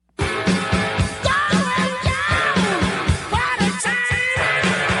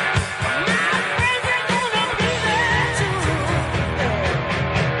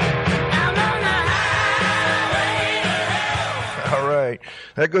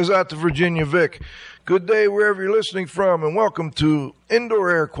That goes out to Virginia Vic. Good day wherever you're listening from, and welcome to Indoor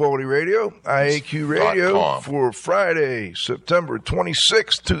Air Quality Radio, IAQ Radio, for Friday, September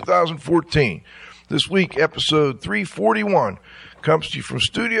 26, 2014. This week, episode 341 comes to you from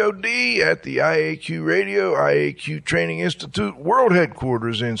Studio D at the IAQ Radio, IAQ Training Institute World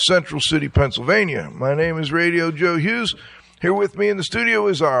Headquarters in Central City, Pennsylvania. My name is Radio Joe Hughes. Here with me in the studio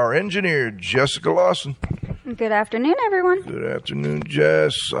is our engineer, Jessica Lawson. Good afternoon, everyone. Good afternoon,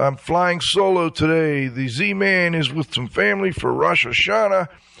 Jess. I'm flying solo today. The Z-Man is with some family for Rosh Hashanah.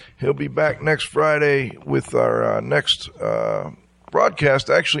 He'll be back next Friday with our next broadcast.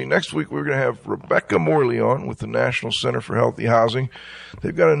 Actually, next week we're going to have Rebecca Morley on with the National Center for Healthy Housing.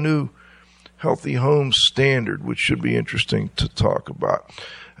 They've got a new healthy home standard, which should be interesting to talk about.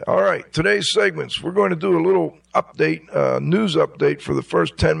 All right, today's segments, we're going to do a little update, news update for the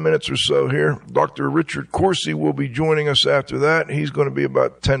first 10 minutes or so here. Dr. Richard Corsi will be joining us after that. He's going to be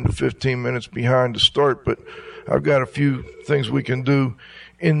about 10 to 15 minutes behind the start, but I've got a few things we can do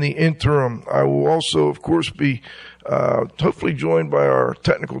in the interim. I will also, of course, be hopefully joined by our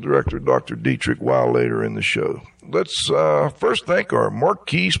technical director, Dr. Dietrich Weil, later in the show. Let's first thank our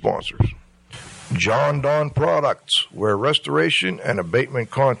marquee sponsors. Jon-Don Products, where restoration and abatement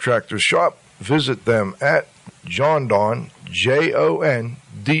contractors shop. Visit them at jondon.com.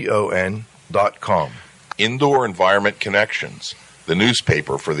 Indoor Environment Connections, the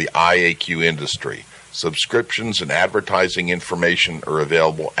newspaper for the IAQ industry. Subscriptions and advertising information are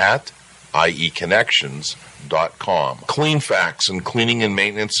available at ieconnections.com. Cleanfax and Cleaning and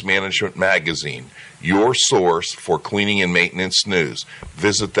Maintenance Management Magazine, your source for cleaning and maintenance news.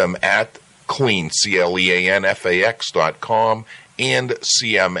 Visit them at cleanfax.com and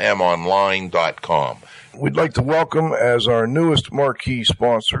cmmonline.com. We'd like to welcome as our newest marquee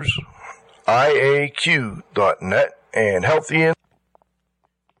sponsors, IAQ.net and Healthy I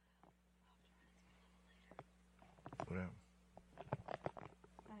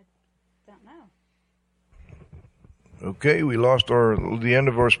don't know. Okay, we lost the end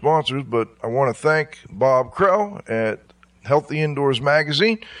of our sponsors, but I want to thank Bob Krell at Healthy Indoors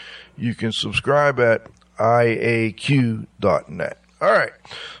Magazine. You can subscribe at IAQ.net. All right,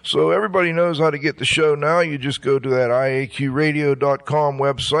 so everybody knows how to get the show now. You just go to that IAQradio.com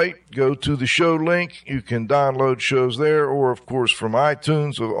website, go to the show link. You can download shows there, or, of course, from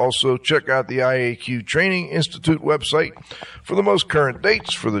iTunes. Also, check out the IAQ Training Institute website for the most current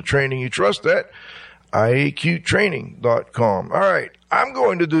dates for the training you trust at IAQtraining.com. All right, I'm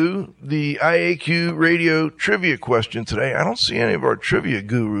going to do the IAQ radio trivia question today. I don't see any of our trivia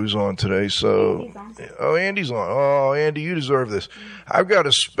gurus on today, so... Andy's on. Oh, Andy, you deserve this. I've got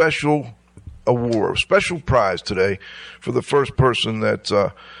a special award, special prize today for the first person that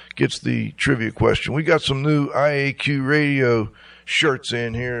gets the trivia question. We got some new IAQ radio shirts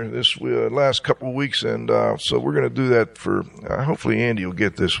in here this last couple of weeks, and so we're going to do that for... hopefully Andy will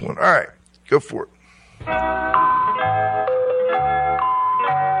get this one. All right, go for it.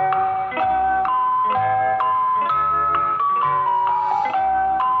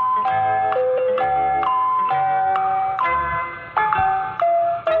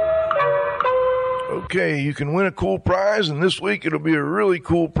 Okay, you can win a cool prize, and this week it'll be a really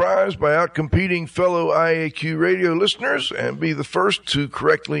cool prize by outcompeting fellow IAQ radio listeners and be the first to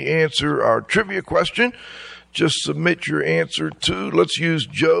correctly answer our trivia question. Just submit your answer to, let's use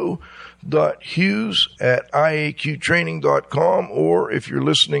joe.hughes@iaqtraining.com, or if you're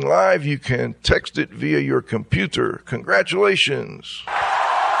listening live, you can text it via your computer. Congratulations.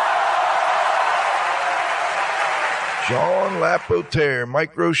 John Lapotaire,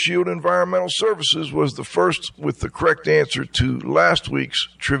 MicroShield Environmental Services, was the first with the correct answer to last week's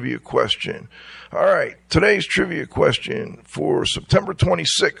trivia question. All right, today's trivia question for September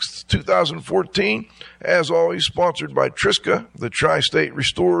 26th, 2014, as always, sponsored by Triska, the Tri-State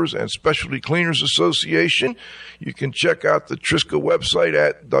Restorers and Specialty Cleaners Association. You can check out the Triska website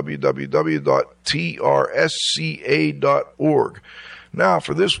at www.trsca.org. Now,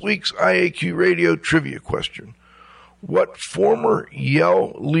 for this week's IAQ Radio trivia question. What former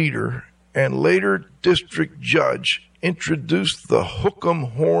Yale leader and later district judge introduced the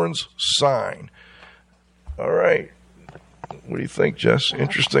Hook'em Horns sign? All right. What do you think, Jess?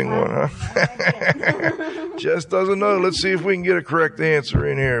 Interesting one, huh? Jess doesn't know. Let's see if we can get a correct answer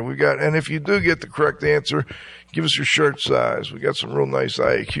in here. And if you do get the correct answer, give us your shirt size. We got some real nice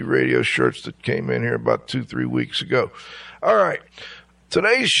IAQ radio shirts that came in here about 2-3 weeks ago. All right.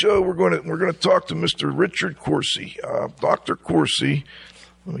 Today's show, we're going to talk to Mr. Richard Corsi. Dr. Corsi,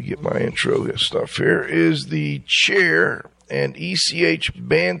 let me get my intro stuff here, is the chair and ECH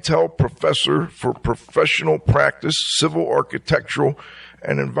Bantel Professor for Professional Practice, Civil Architectural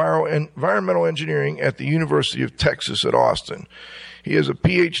and environmental engineering at the University of Texas at Austin. He has a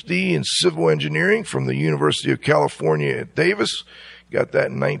PhD in civil engineering from the University of California at Davis. Got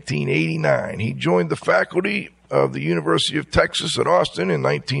that in 1989. He joined the faculty of the University of Texas at Austin in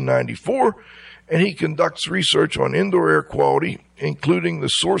 1994, and he conducts research on indoor air quality, including the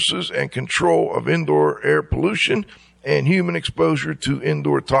sources and control of indoor air pollution and human exposure to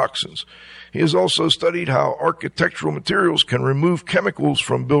indoor toxins. He has also studied how architectural materials can remove chemicals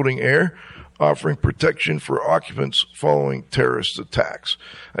from building air, offering protection for occupants following terrorist attacks.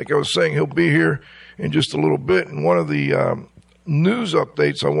 Like I was saying, he'll be here in just a little bit, and one of the news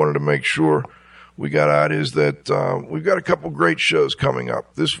updates I wanted to make sure we got out is that we've got a couple great shows coming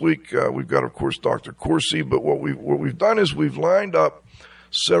up. This week we've got, of course, Dr. Corsi, but what we've done is we've lined up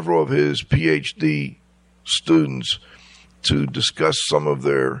several of his PhD students to discuss some of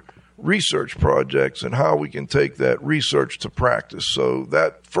their research projects and how we can take that research to practice. So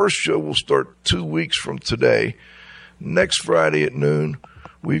that first show will start 2 weeks from today. Next Friday at noon,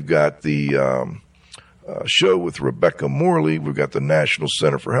 we've got the show with Rebecca Morley. We've got the National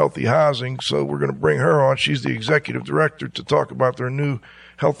Center for Healthy Housing, so we're going to bring her on. She's the executive director to talk about their new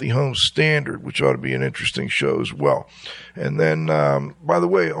Healthy Home Standard, which ought to be an interesting show as well. And then, by the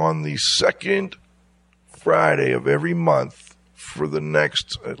way, on the second Friday of every month for the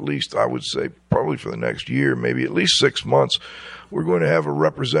next, at least I would say probably for the next year, maybe at least 6 months, we're going to have a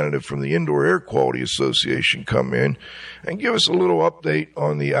representative from the Indoor Air Quality Association come in and give us a little update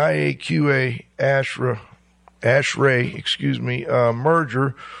on the IAQA ASHRAE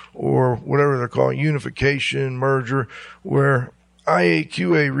merger, or whatever they're calling, unification merger, where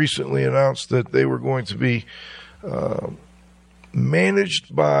IAQA recently announced that they were going to be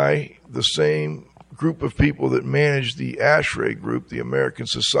managed by the same group of people that manage the ASHRAE group, the American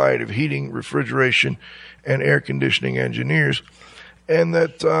Society of Heating, Refrigeration, and Air Conditioning Engineers, and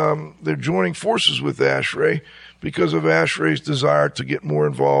that they're joining forces with ASHRAE because of ASHRAE's desire to get more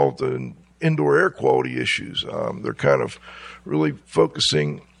involved in indoor air quality issues. They're kind of really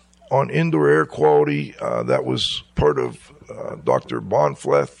focusing on indoor air quality. That was part of Dr.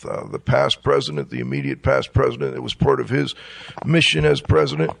 Bonfleth, the past president, the immediate past president. It was part of his mission as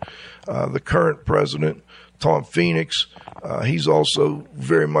president. The current president, Tom Phoenix, he's also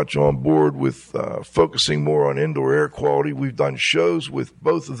very much on board with focusing more on indoor air quality. We've done shows with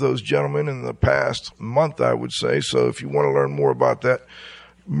both of those gentlemen in the past month, I would say. So if you want to learn more about that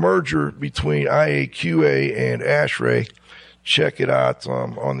merger between IAQA and ASHRAE, check it out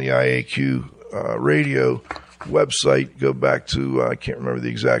on the IAQ radio website. Go back to, I can't remember the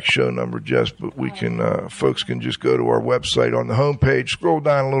exact show number, Jess, but we can, folks can just go to our website on the homepage, scroll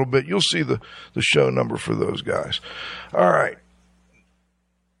down a little bit. You'll see the show number for those guys. All right.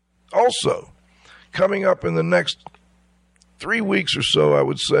 Also, coming up in the next 3 weeks or so, I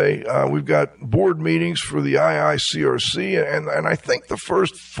would say, we've got board meetings for the IICRC, and I think the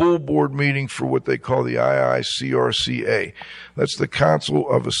first full board meeting for what they call the IICRCA. That's the Council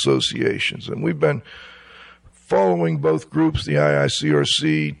of Associations. And we've been following both groups. The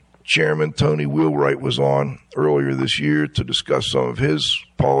IICRC chairman, Tony Wheelwright, was on earlier this year to discuss some of his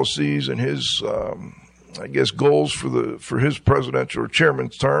policies and his, goals for his presidential or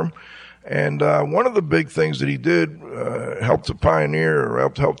chairman's term. And one of the big things that he did, helped to pioneer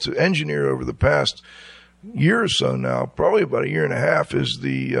or helped to engineer over the past year or so now, probably about a year and a half, is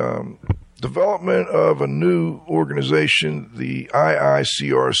the development of a new organization, the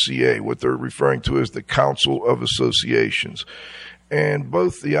IICRCA, what they're referring to as the Council of Associations. And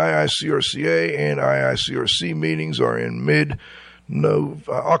both the IICRCA and IICRC meetings are in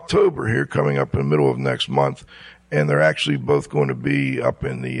mid-October here, coming up in the middle of next month. And they're actually both going to be up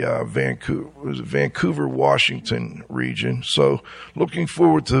in the Vancouver, Washington region. So looking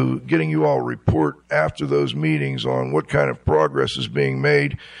forward to getting you all a report after those meetings on what kind of progress is being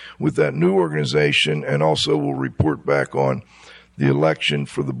made with that new organization. And also we'll report back on the election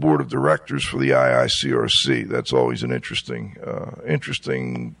for the board of directors for the IICRC. That's always an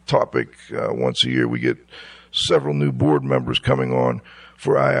interesting topic. Once a year we get several new board members coming on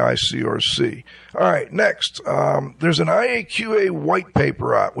for IICRC. All right, next, there's an IAQA white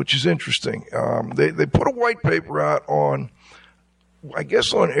paper out, which is interesting. They put a white paper out on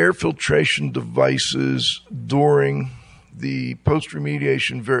air filtration devices during the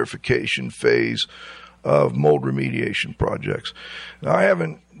post-remediation verification phase of mold remediation projects. Now, I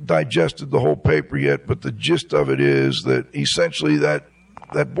haven't digested the whole paper yet, but the gist of it is that essentially that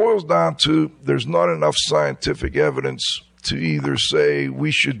boils down to there's not enough scientific evidence to either say we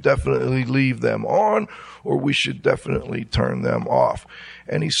should definitely leave them on or we should definitely turn them off.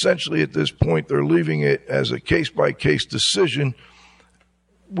 And essentially at this point, they're leaving it as a case-by-case decision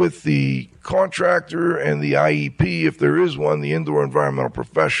with the contractor and the IEP, if there is one, the indoor environmental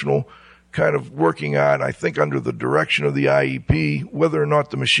professional, kind of working on, I think under the direction of the IEP, whether or not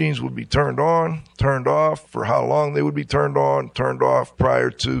the machines would be turned on, turned off, for how long they would be turned on, turned off prior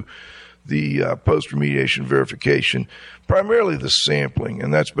to the post-remediation verification, primarily the sampling.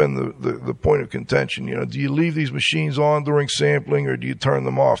 And that's been the point of contention. You know, do you leave these machines on during sampling or do you turn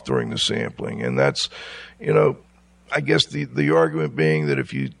them off during the sampling? And that's, you know, I guess the argument being that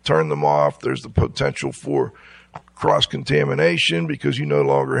if you turn them off, there's the potential for cross-contamination because you no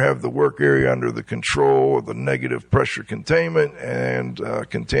longer have the work area under the control of the negative pressure containment, and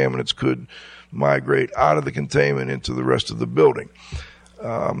contaminants could migrate out of the containment into the rest of the building.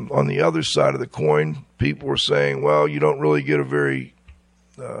 On the other side of the coin, people were saying, well, you don't really get a very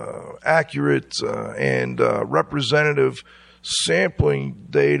accurate and representative sampling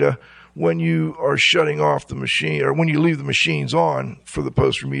data when you are shutting off the machine or when you leave the machines on for the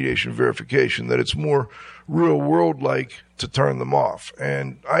post-remediation verification, that it's more real-world-like to turn them off.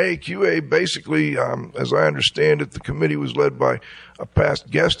 And IAQA basically, as I understand it, the committee was led by a past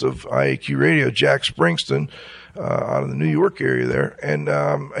guest of IAQ Radio, Jack Springston, out of the New York area there. And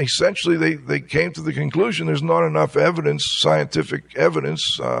essentially they came to the conclusion there's not enough evidence, scientific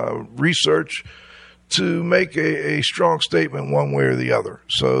evidence, research, to make a strong statement one way or the other.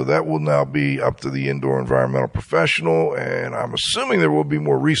 So that will now be up to the indoor environmental professional, and I'm assuming there will be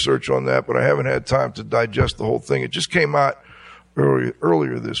more research on that, but I haven't had time to digest the whole thing. It just came out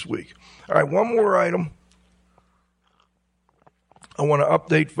earlier this week. All right, one more item I want to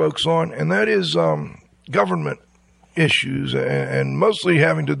update folks on, and that is government issues, and mostly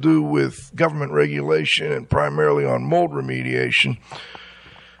having to do with government regulation and primarily on mold remediation.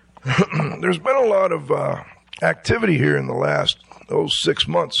 There's been a lot of activity here in the last 6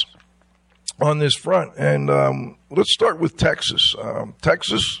 months on this front. And let's start with Texas.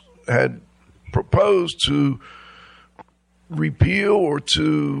 Texas had proposed to repeal or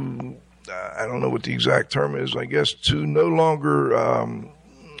to, I don't know what the exact term is, I guess, to no longer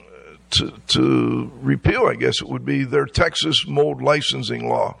to repeal, I guess it would be, their Texas mold licensing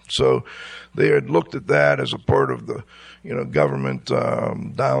law. So they had looked at that as a part of the government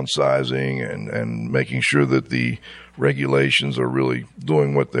downsizing and making sure that the regulations are really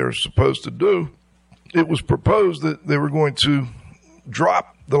doing what they're supposed to do. It was proposed that they were going to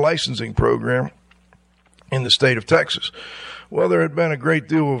drop the licensing program in the state of Texas. Well, there had been a great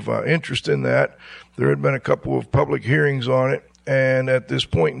deal of interest in that. There had been a couple of public hearings on it. And at this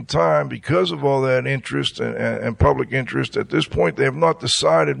point in time, because of all that interest and public interest, at this point, they have not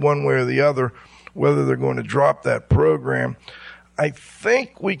decided one way or the other whether they're going to drop that program. I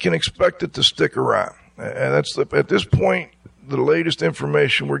think we can expect it to stick around. And that's at this point, the latest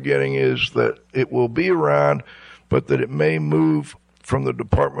information we're getting is that it will be around, but that it may move from the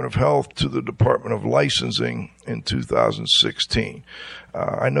Department of Health to the Department of Licensing in 2016.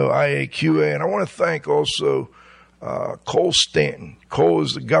 I know IAQA, and I want to thank also Cole Stanton. Cole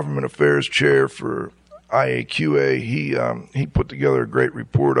is the government affairs chair for IAQA. He put together a great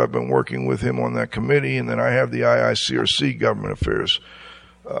report. I've been working with him on that committee, and then I have the IICRC government affairs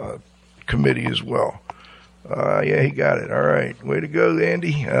committee as well. Yeah, he got it. All right. Way to go,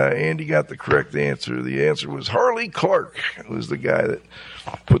 Andy. Andy got the correct answer. The answer was Harley Clark. It was the guy that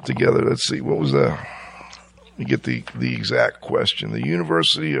put together, let's see, what was let me get the exact question. The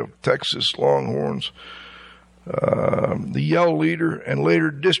University of Texas Longhorns, the Yell leader and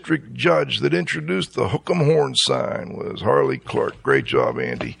later district judge that introduced the hook 'em horn sign was Harley Clark. Great job,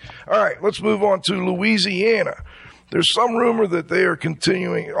 Andy. All right, let's move on to Louisiana. There's some rumor that they are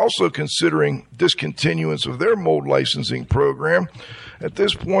also considering discontinuance of their mold licensing program. At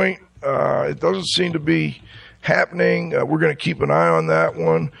this point, it doesn't seem to be happening. We're going to keep an eye on that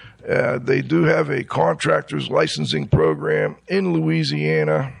one. They do have a contractors licensing program in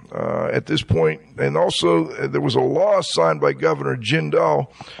Louisiana at this point. And also, there was a law signed by Governor Jindal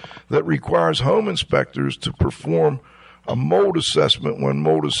that requires home inspectors to perform a mold assessment when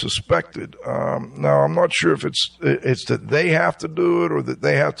mold is suspected. Now, I'm not sure if it's that they have to do it or that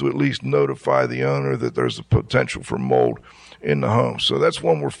they have to at least notify the owner that there's a potential for mold in the home. So that's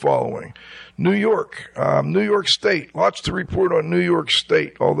one we're following. New York State, lots to report on New York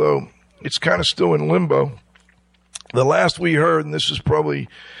State, although it's kind of still in limbo. The last we heard, and this is probably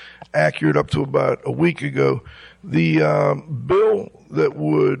accurate up to about a week ago, the bill that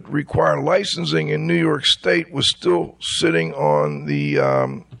would require licensing in New York State was still sitting on the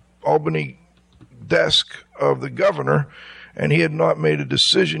Albany desk of the governor, and he had not made a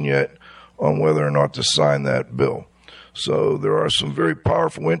decision yet on whether or not to sign that bill. So there are some very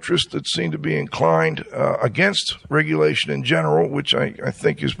powerful interests that seem to be inclined against regulation in general, which I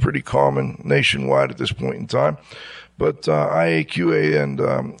think is pretty common nationwide at this point in time. But IAQA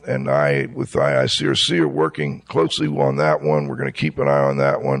and I, with IICRC, are working closely on that one. We're going to keep an eye on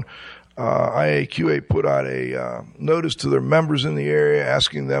that one. IAQA put out a notice to their members in the area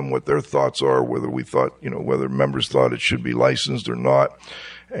asking them what their thoughts are, whether members thought it should be licensed or not.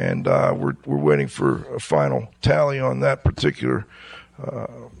 And we're waiting for a final tally on that particular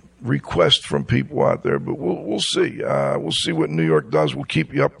request from people out there. But we'll see. We'll see what New York does. We'll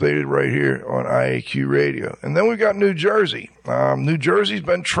keep you updated right here on IAQ Radio. And then we got New Jersey. New Jersey's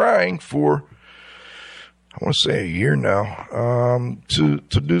been trying for, I want to say, a year now, to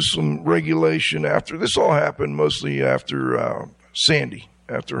do some regulation after this all happened, mostly after Sandy,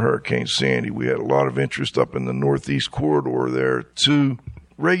 after Hurricane Sandy. We had a lot of interest up in the Northeast corridor there to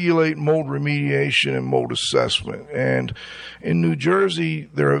regulate mold remediation and mold assessment. And in New Jersey,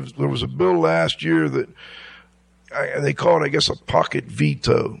 there was a bill last year that they call it, I guess, a pocket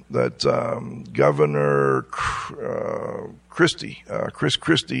veto that Governor Chris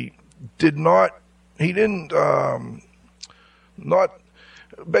Christie didn't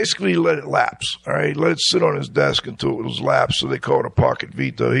basically let it lapse. All right, let it sit on his desk until it was lapsed. So they call it a pocket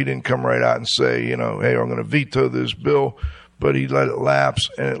veto. He didn't come right out and say, hey, I'm going to veto this bill, but he let it lapse.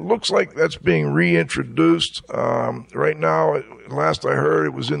 And it looks like that's being reintroduced right now. Last I heard,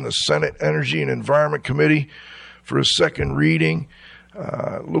 it was in the Senate Energy and Environment Committee for a second reading.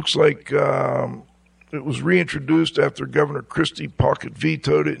 Looks like it was reintroduced after Governor Christie pocket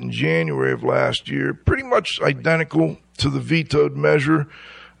vetoed it in January of last year, pretty much identical to the vetoed measure.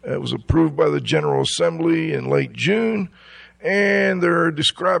 It was approved by the General Assembly in late June, and they're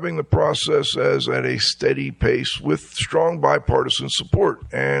describing the process as at a steady pace with strong bipartisan support,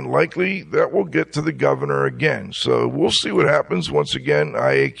 and likely that will get to the governor again. So we'll see what happens. Once again,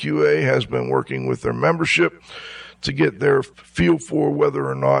 IAQA has been working with their membership to get their feel for whether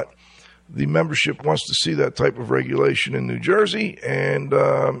or not the membership wants to see that type of regulation in New Jersey, and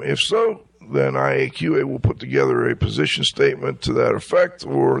if so, then IAQA will put together a position statement to that effect,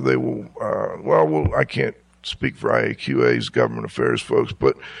 or they will, I can't speak for IAQA's government affairs folks,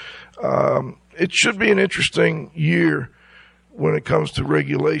 but it should be an interesting year when it comes to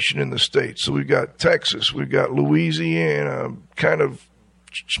regulation in the states. So we've got Texas, we've got Louisiana, kind of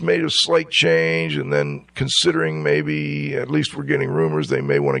made a slight change, and then considering maybe, at least we're getting rumors, they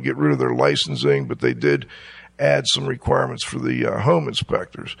may want to get rid of their licensing, but they did add some requirements for the home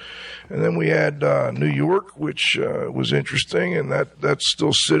inspectors. And then we had New York, which was interesting, and that's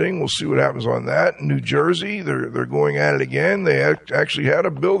still sitting. We'll see what happens on that. New Jersey, they're going at it again. They actually had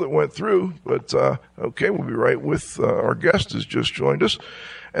a bill that went through, but okay, we'll be right with our guest has just joined us.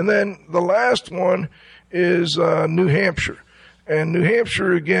 And then the last one is New Hampshire. And New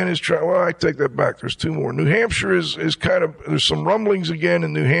Hampshire, again, is trying, well, I take that back. There's two more. New Hampshire is kind of, there's some rumblings again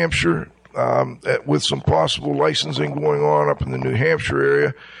in New Hampshire with some possible licensing going on up in the New Hampshire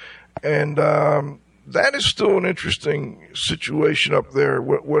area. And that is still an interesting situation up there.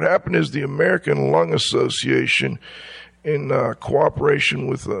 What happened is the American Lung Association, in cooperation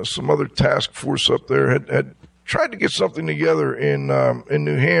with some other task force up there, had tried to get something together in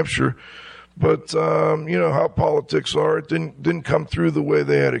New Hampshire. But you know how politics are. It didn't come through the way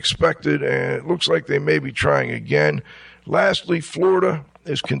they had expected, and it looks like they may be trying again. Lastly, Florida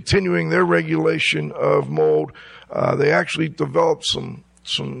is continuing their regulation of mold. They actually developed some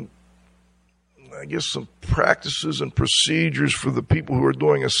practices and procedures for the people who are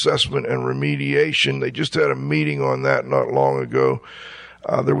doing assessment and remediation. They just had a meeting on that not long ago.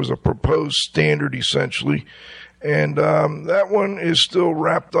 There was a proposed standard, essentially. And that one is still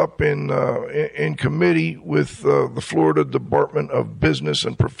wrapped up in committee with the Florida Department of Business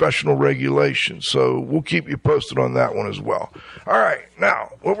and Professional Regulation. So we'll keep you posted on that one as well. All right,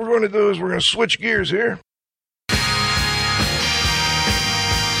 now what we're going to do is we're going to switch gears here.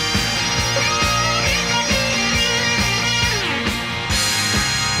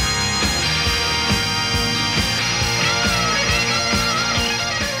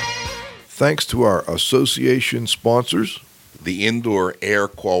 Thanks to our association sponsors. The Indoor Air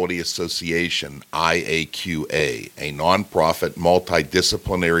Quality Association, IAQA, a nonprofit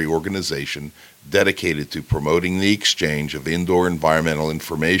multidisciplinary organization dedicated to promoting the exchange of indoor environmental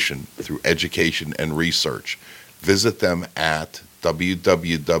information through education and research. Visit them at www.iaqa.org.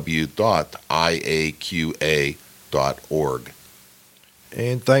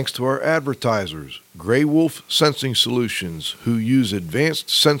 And thanks to our advertisers, Grey Wolf Sensing Solutions, who use advanced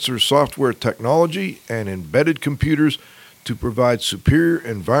sensor software technology and embedded computers to provide superior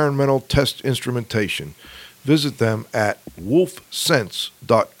environmental test instrumentation. Visit them at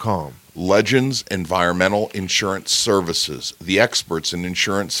wolfsense.com. Legends Environmental Insurance Services, the experts in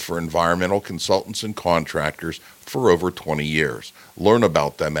insurance for environmental consultants and contractors for over 20 years. Learn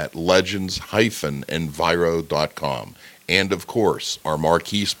about them at legends-enviro.com. And, of course, our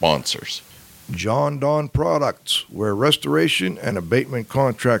marquee sponsors. John Don Products, where restoration and abatement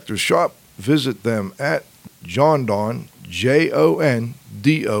contractors shop. Visit them at jondon.com.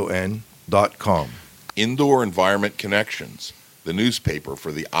 Indoor Environment Connections, the newspaper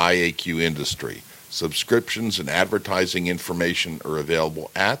for the IAQ industry. Subscriptions and advertising information are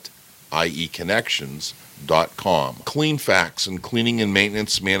available at ieconnections.com. Clean Facts and Cleaning and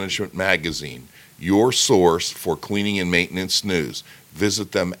Maintenance Management Magazine, your source for cleaning and maintenance news.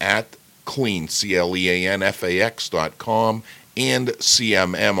 Visit them at cleanfax.com and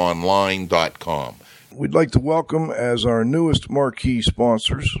cmmonline.com. We'd like to welcome as our newest marquee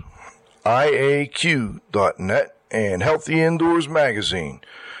sponsors, IAQ.net and Healthy Indoors Magazine,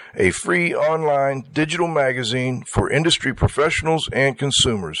 a free online digital magazine for industry professionals and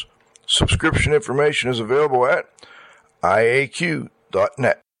consumers. Subscription information is available at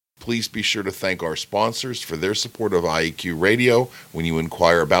IAQ.net. Please be sure to thank our sponsors for their support of IAQ Radio when you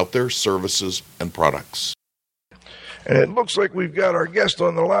inquire about their services and products. And it looks like we've got our guest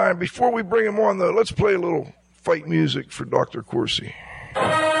on the line. Before we bring him on, though, let's play a little fight music for Dr. Coursey.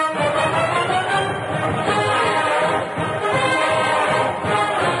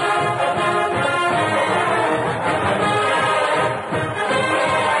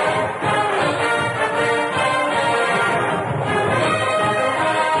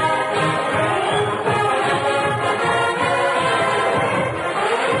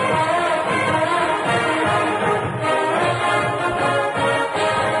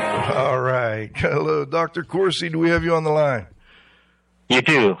 Hello, Dr. Coursey. Do we have you on the line? You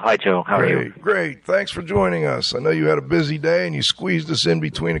do. Hi, Joe. How are you? Great. Thanks for joining us. I know you had a busy day and you squeezed us in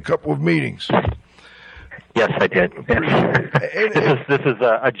between a couple of meetings. Yes, I did. This is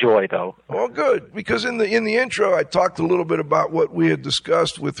a joy, though. Well, good, because in the intro, I talked a little bit about what we had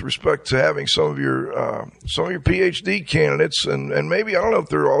discussed with respect to having some of your PhD candidates, and maybe, I don't know if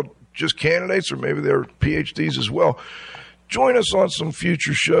they're all just candidates or maybe they're PhDs as well. Join us on some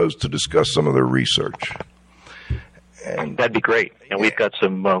future shows to discuss some of their research. And that'd be great. And we've got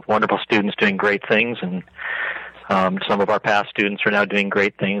some wonderful students doing great things, and some of our past students are now doing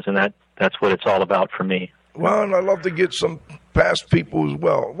great things, and that's what it's all about for me. Well, and I'd love to get some past people as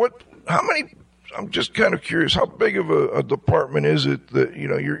well. How many? I'm just kind of curious. How big of a department is it that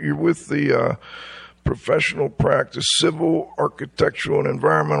you're with the professional practice, civil, architectural, and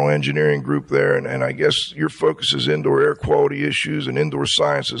environmental engineering group there, and I guess your focus is indoor air quality issues and indoor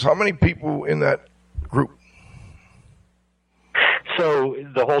sciences. How many people in that group? So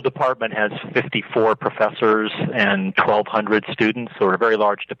the whole department has 54 professors and 1,200 students, so a very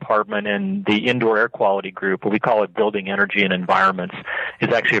large department. And the indoor air quality group, what we call it building energy and environments,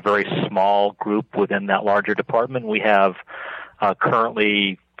 is actually a very small group within that larger department. We have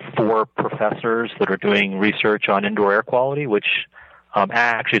currently 4 professors that are doing research on indoor air quality, which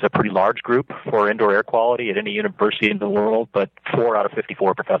actually is a pretty large group for indoor air quality at any university in the world, but 4 out of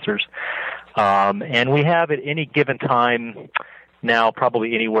 54 professors. And we have at any given time now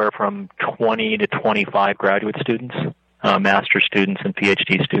probably anywhere from 20 to 25 graduate students, master's students and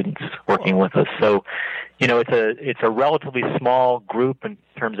PhD students working with us. So, it's a relatively small group in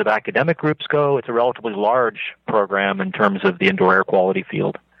terms of academic groups go. It's a relatively large program in terms of the indoor air quality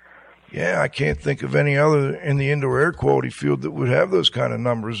field. Yeah, I can't think of any other in the indoor air quality field that would have those kind of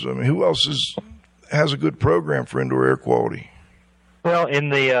numbers. I mean, who else has a good program for indoor air quality? Well,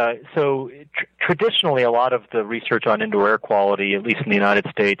 traditionally, a lot of the research on indoor air quality, at least in the United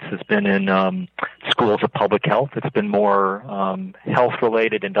States, has been in schools of public health. It's been more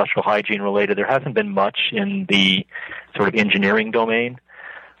health-related, industrial hygiene-related. There hasn't been much in the sort of engineering domain.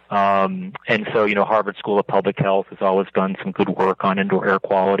 And so, Harvard School of Public Health has always done some good work on indoor air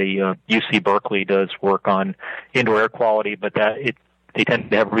quality. UC Berkeley does work on indoor air quality, but they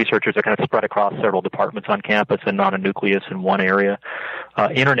tend to have researchers that kind of spread across several departments on campus and not a nucleus in one area.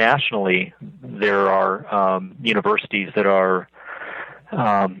 Internationally, there are universities that are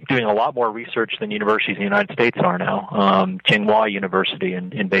doing a lot more research than universities in the United States are now. Tsinghua University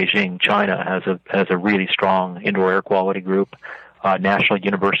in Beijing, China, has a really strong indoor air quality group. National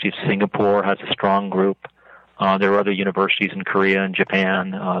University of Singapore has a strong group. There are other universities in Korea and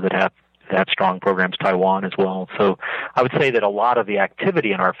Japan that have strong programs, Taiwan as well. So I would say that a lot of the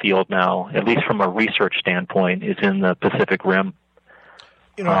activity in our field now, at least from a research standpoint, is in the Pacific Rim.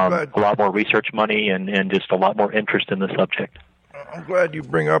 A lot more research money and just a lot more interest in the subject. I'm glad you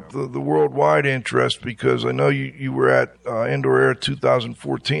bring up the worldwide interest, because I know you were at Indoor Air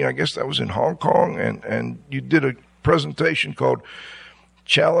 2014. I guess that was in Hong Kong, and you did a presentation called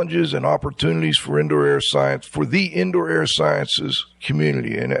Challenges and Opportunities for Indoor Air Science, for the Indoor Air Sciences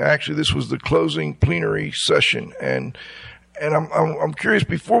Community. And actually, this was the closing plenary session. And I'm curious,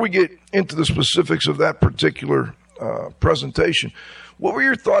 before we get into the specifics of that particular presentation, what were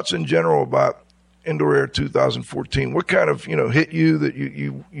your thoughts in general about Indoor Air 2014? What kind of hit you that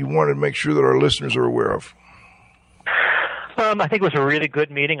you wanted to make sure that our listeners are aware of? I think it was a really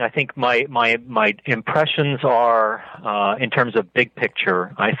good meeting. I think my impressions are, in terms of big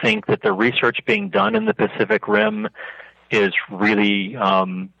picture, I think that the research being done in the Pacific Rim is really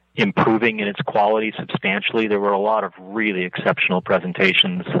improving in its quality substantially. There were a lot of really exceptional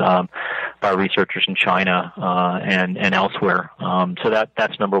presentations by researchers in China and elsewhere. So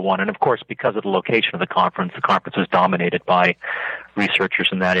that's number one. And of course, because of the location of the conference was dominated by researchers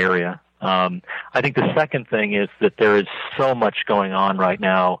in that area. I think the second thing is that there is so much going on right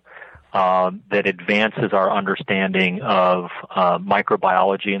now that advances our understanding of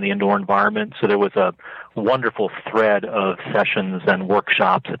microbiology in the indoor environment. So there was a wonderful thread of sessions and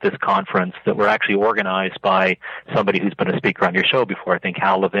workshops at this conference that were actually organized by somebody who's been a speaker on your show before, I think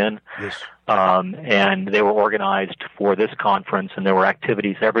Hal Levin. Yes. And they were organized for this conference, and there were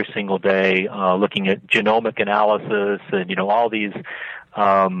activities every single day looking at genomic analysis and, all these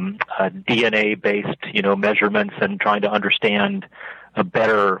DNA-based, measurements, and trying to understand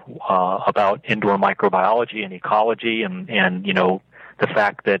better about indoor microbiology and ecology, and the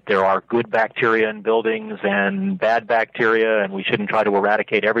fact that there are good bacteria in buildings and bad bacteria, and we shouldn't try to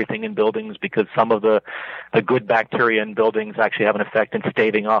eradicate everything in buildings, because some of the good bacteria in buildings actually have an effect in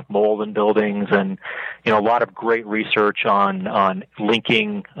staving off mold in buildings, and a lot of great research on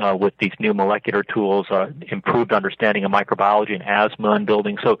linking with these new molecular tools, improved understanding of microbiology and asthma in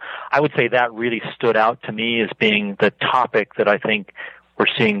buildings. So I would say that really stood out to me as being the topic that I think we're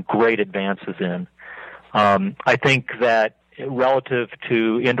seeing great advances in. I think that relative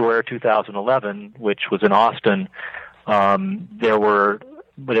to Indoor Air 2011, which was in Austin, there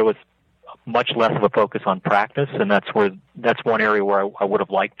was much less of a focus on practice, and that's one area where I would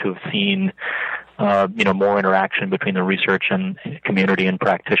have liked to have seen more interaction between the research and community and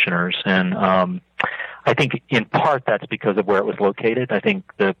practitioners. And I think in part that's because of where it was located. I think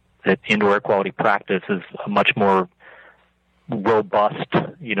that indoor air quality practice is a much more robust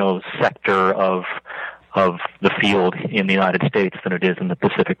sector of the field in the United States than it is in the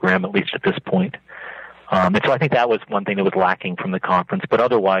Pacific Rim, at least at this point. And so I think that was one thing that was lacking from the conference. But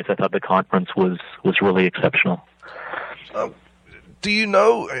otherwise, I thought the conference was really exceptional. Do you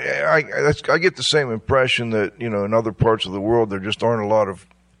know, I get the same impression that, in other parts of the world, there just aren't a lot of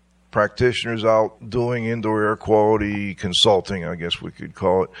practitioners out doing indoor air quality consulting, I guess we could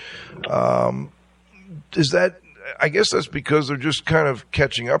call it. I guess that's because they're just kind of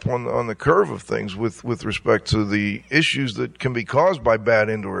catching up on the curve of things with respect to the issues that can be caused by bad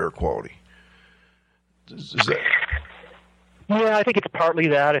indoor air quality. Is that? Yeah, I think it's partly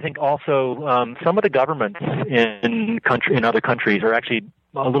that. I think also some of the governments in other countries are actually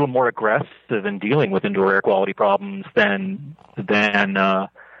a little more aggressive in dealing with indoor air quality problems than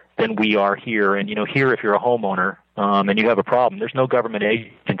we are here. And here, if you're a homeowner and you have a problem, there's no government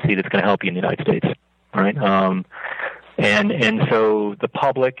agency that's going to help you in the United States. Right, and so the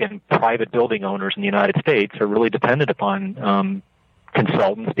public and private building owners in the United States are really dependent upon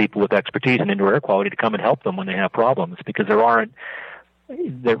consultants, people with expertise in indoor air quality, to come and help them when they have problems, because there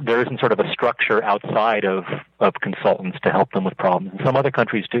isn't sort of a structure outside of consultants to help them with problems. And some other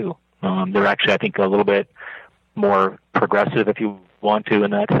countries do. They're actually, I think, a little bit more progressive, if you want to,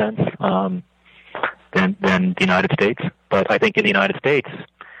 in that sense, than the United States. But I think in the United States,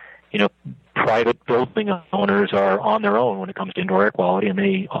 private building owners are on their own when it comes to indoor air quality, and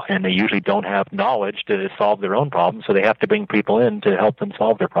they usually don't have knowledge to solve their own problems, so they have to bring people in to help them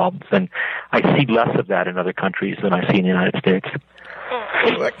solve their problems. And I see less of that in other countries than I see in the United States.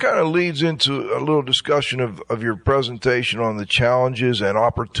 Well, that kind of leads into a little discussion of your presentation on the challenges and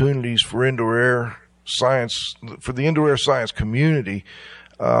opportunities for indoor air science, for the indoor air science community.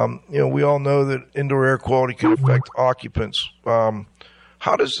 We all know that indoor air quality can affect occupants.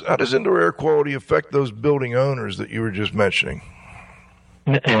 How does indoor air quality affect those building owners that you were just mentioning?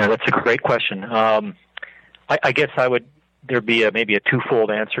 Yeah, that's a great question. I guess there'd be maybe a twofold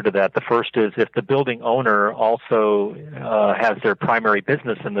answer to that. The first is, if the building owner also has their primary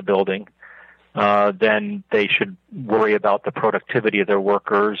business in the building, then they should worry about the productivity of their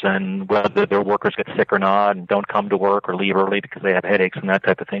workers and whether their workers get sick or not and don't come to work or leave early because they have headaches and that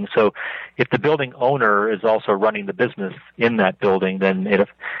type of thing. So if the building owner is also running the business in that building, then it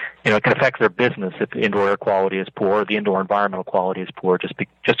can affect their business if indoor air quality is poor, the indoor environmental quality is poor,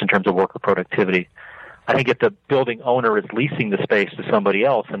 just in terms of worker productivity. I think if the building owner is leasing the space to somebody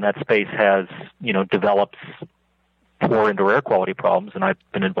else and that space has, develops poor indoor air quality problems, and I've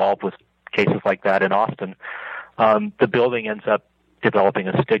been involved with cases like that in Austin, the building ends up developing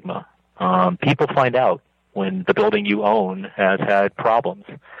a stigma. People find out when the building you own has had problems,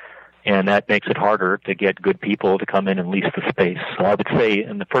 and that makes it harder to get good people to come in and lease the space. So I would say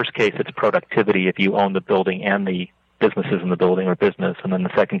in the first case, it's productivity if you own the building and the businesses in the building or business, and then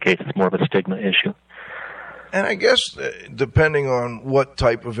the second case, it's more of a stigma issue. And I guess depending on what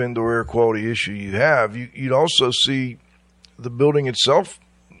type of indoor air quality issue you have, you'd also see the building itself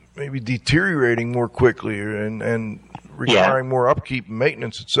maybe deteriorating more quickly and requiring more upkeep and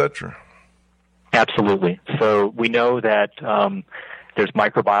maintenance, etc. Absolutely. So we know that there's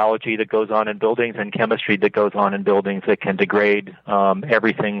microbiology that goes on in buildings and chemistry that goes on in buildings that can degrade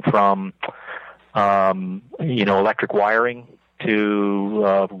everything from electric wiring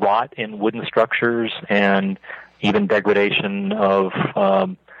to rot in wooden structures and even degradation of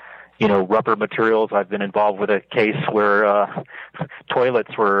rubber materials. I've been involved with a case where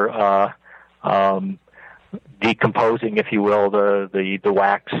toilets were decomposing, if you will, the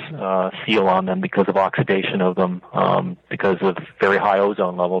wax seal on them because of oxidation of them, because of very high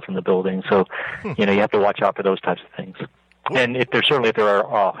ozone levels in the building. So, you have to watch out for those types of things. And if there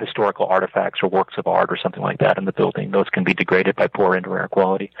are historical artifacts or works of art or something like that in the building, those can be degraded by poor indoor air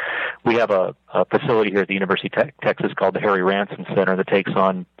quality. We have a facility here at the University of Texas called the Harry Ransom Center that takes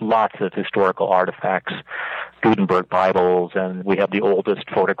on lots of historical artifacts, Gutenberg Bibles, and we have the oldest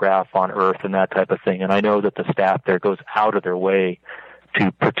photograph on Earth and that type of thing. And I know that the staff there goes out of their way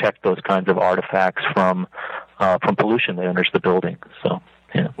to protect those kinds of artifacts from pollution that enters the building. So,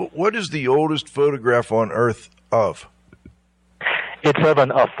 yeah. What is the oldest photograph on Earth of? It's of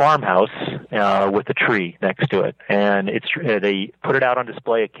a farmhouse with a tree next to it, and they put it out on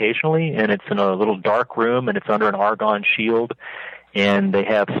display occasionally, and it's in a little dark room, and it's under an argon shield, and they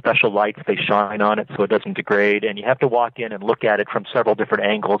have special lights they shine on it so it doesn't degrade, and you have to walk in and look at it from several different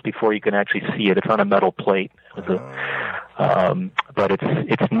angles before you can actually see it. It's on a metal plate, but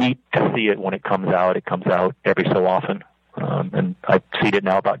it's neat to see it when it comes out. It comes out every so often. And I've seen it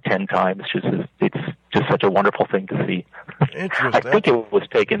now about 10 times. It's just such a wonderful thing to see. Interesting. I think it was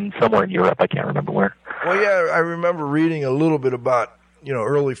taken somewhere in Europe. I can't remember where. Well, yeah, I remember reading a little bit about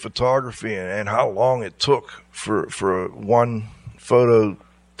early photography and how long it took for one photo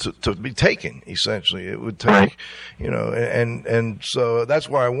to be taken. Essentially, it would take, right. And so that's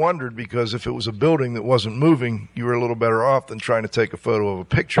why I wondered, because if it was a building that wasn't moving, you were a little better off than trying to take a photo of a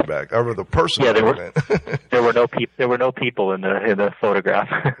picture back or the person. Yeah, there were no people in the photograph.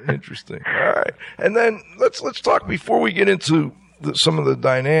 Interesting. All right, and then let's talk before we get into some of the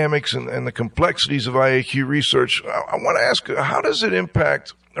dynamics and the complexities of IAQ research. I want to ask, how does it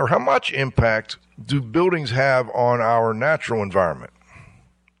impact, or how much impact do buildings have on our natural environment?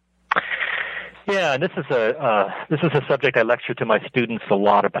 Yeah, this is a subject I lecture to my students a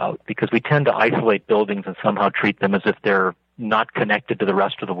lot about, because we tend to isolate buildings and somehow treat them as if they're not connected to the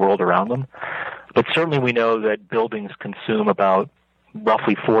rest of the world around them. But certainly we know that buildings consume about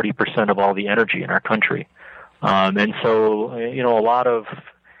roughly 40% of all the energy in our country. And so, a lot of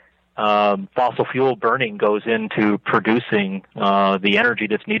fossil fuel burning goes into producing the energy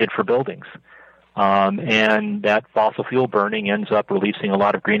that's needed for buildings. And that fossil fuel burning ends up releasing a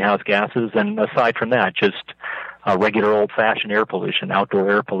lot of greenhouse gases, and aside from that, just regular old-fashioned air pollution, outdoor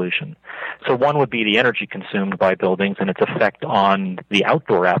air pollution. So one would be the energy consumed by buildings and its effect on the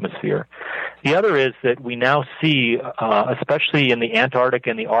outdoor atmosphere. The other is that we now see, especially in the Antarctic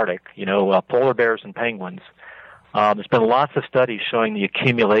and the Arctic, polar bears and penguins, there's been lots of studies showing the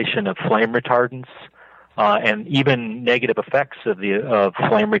accumulation of flame retardants, and even negative effects of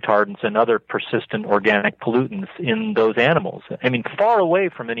flame retardants and other persistent organic pollutants in those animals. I mean, far away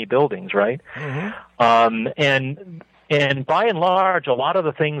from any buildings, right? Mm-hmm. And by and large, a lot of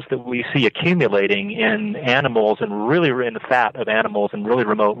the things that we see accumulating in animals and really in the fat of animals in really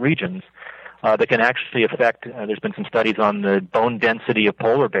remote regions that can actually affect. There's been some studies on the bone density of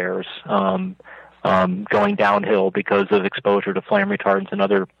polar bears going downhill because of exposure to flame retardants and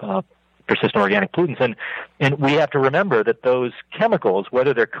other persistent organic pollutants. And we have to remember that those chemicals,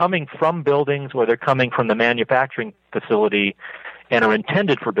 whether they're coming from buildings or they're coming from the manufacturing facility and are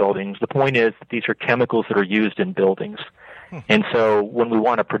intended for buildings, the point is that these are chemicals that are used in buildings. And so when we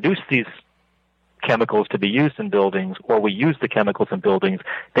want to produce these chemicals to be used in buildings, or we use the chemicals in buildings,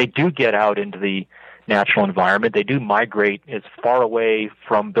 they do get out into the natural environment. They do migrate as far away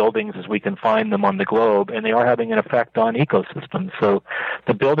from buildings as we can find them on the globe, and they are having an effect on ecosystems. So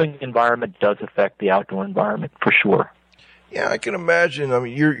the building environment does affect the outdoor environment for sure. Yeah, I can imagine. I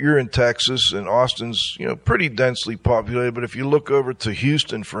mean, you're in Texas, and Austin's pretty densely populated. But if you look over to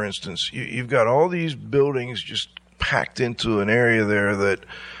Houston, for instance, you've got all these buildings just packed into an area there that,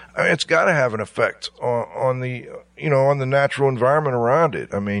 I mean, it's got to have an effect on the on the natural environment around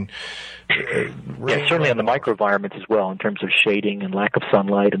it. I mean, yeah, certainly on the microenvironments as well, in terms of shading and lack of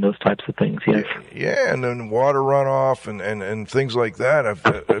sunlight and those types of things. Yes. Yeah, and then water runoff and things like that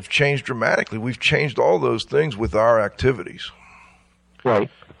have changed dramatically. We've changed all those things with our activities. Right.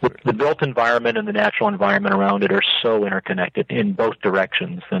 The built environment and the natural environment around it are so interconnected in both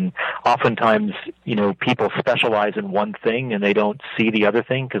directions. And oftentimes, people specialize in one thing and they don't see the other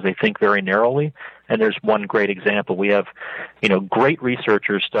thing because they think very narrowly. And there's one great example. We have, great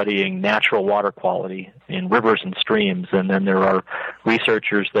researchers studying natural water quality in rivers and streams. And then there are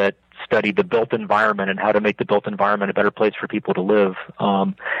researchers that study the built environment and how to make the built environment a better place for people to live.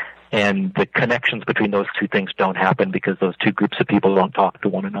 And the connections between those two things don't happen because those two groups of people don't talk to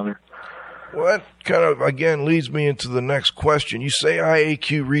one another. Well, that kind of, again, leads me into the next question. You say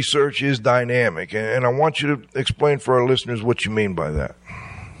IAQ research is dynamic, and I want you to explain for our listeners what you mean by that.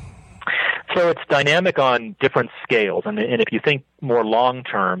 So it's dynamic on different scales, and if you think more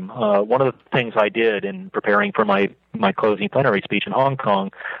long-term, one of the things I did in preparing for my closing plenary speech in Hong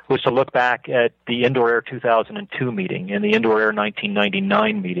Kong was to look back at the Indoor Air 2002 meeting and the Indoor Air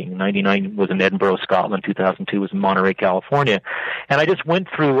 1999 meeting. 99 was in Edinburgh, Scotland. 2002 was in Monterey, California. And I just went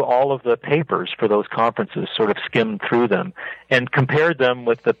through all of the papers for those conferences, sort of skimmed through them, and compared them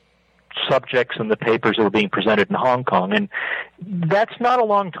with the subjects and the papers that were being presented in Hong Kong. And that's not a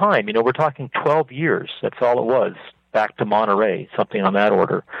long time. We're talking 12 years. That's all it was, back to Monterey, something on that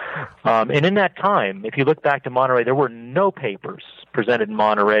order. And in that time, if you look back to Monterey, there were no papers presented in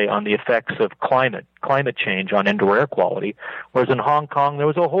Monterey on the effects of climate change on indoor air quality, whereas in Hong Kong, there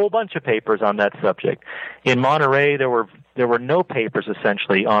was a whole bunch of papers on that subject. In Monterey, there were no papers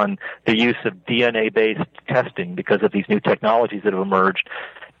essentially on the use of DNA-based testing because of these new technologies that have emerged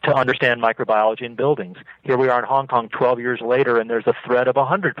to understand microbiology in buildings. Here we are in Hong Kong 12 years later, and there's a thread of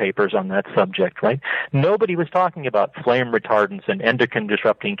 100 papers on that subject, right? Nobody was talking about flame retardants and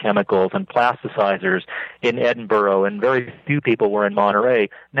endocrine-disrupting chemicals and plasticizers in Edinburgh, and very few people were in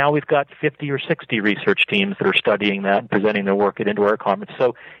Monterey. Now we've got 50 or 60 research teams that are studying that and presenting their work at Indoor Air Conference.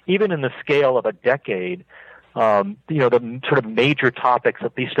 So even in the scale of a decade, the sort of major topics,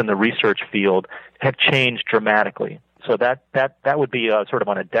 at least in the research field, have changed dramatically. So that would be sort of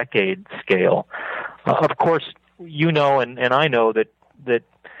on a decade scale. Of course, and I know that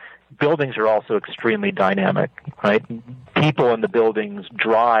buildings are also extremely dynamic, right? People in the buildings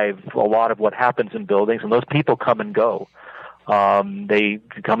drive a lot of what happens in buildings, and those people come and go. They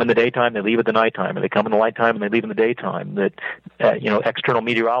come in the daytime, they leave at the nighttime, or they come in the nighttime and they leave in the daytime. That external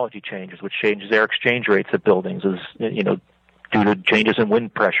meteorology changes, which changes air exchange rates of buildings, due to changes in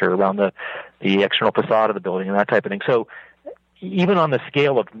wind pressure around the external facade of the building and that type of thing. So even on the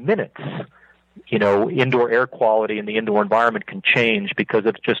scale of minutes, indoor air quality in the indoor environment can change because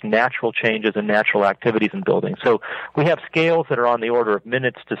of just natural changes and natural activities in buildings. So we have scales that are on the order of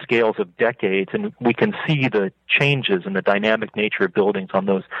minutes to scales of decades, and we can see the changes in the dynamic nature of buildings on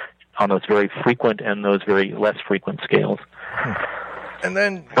those very frequent and those very less frequent scales. And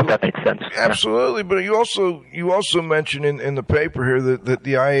then, I hope that makes sense. Absolutely, but you also mentioned in the paper here that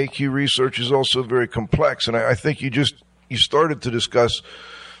the IAQ research is also very complex, and I think you started to discuss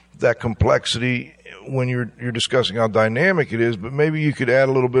that complexity when you're discussing how dynamic it is, but maybe you could add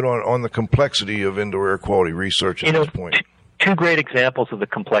a little bit on the complexity of indoor air quality research at this point. Two great examples of the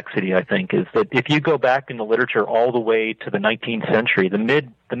complexity, I think, is that if you go back in the literature all the way to the 19th century, the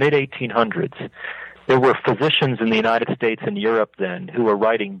mid 1800s, there were physicians in the United States and Europe then who were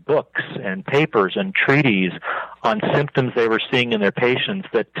writing books and papers and treatises on symptoms they were seeing in their patients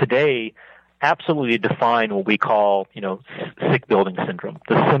that today absolutely define what we call, sick building syndrome,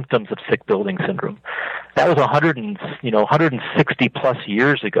 the symptoms of sick building syndrome. That was 160 plus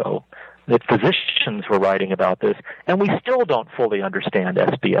years ago that physicians were writing about this, and we still don't fully understand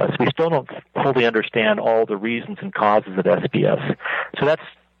SBS. We still don't fully understand all the reasons and causes of SBS. So that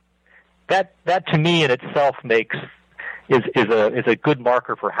to me in itself is a good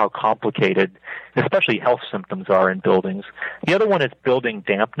marker for how complicated, especially health symptoms are in buildings. The other one is building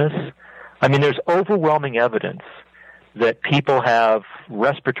dampness. I mean, there's overwhelming evidence that people have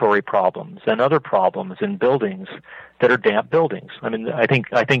respiratory problems and other problems in buildings that are damp buildings. I mean, I think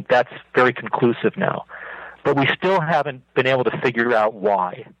that's very conclusive now. But we still haven't been able to figure out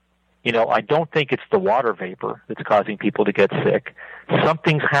why. I don't think it's the water vapor that's causing people to get sick.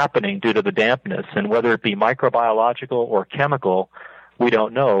 Something's happening due to the dampness, and whether it be microbiological or chemical, we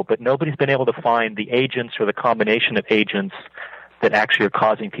don't know. But nobody's been able to find the agents or the combination of agents that actually are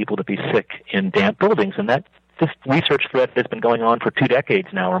causing people to be sick in damp buildings. And this research thread has been going on for 2 decades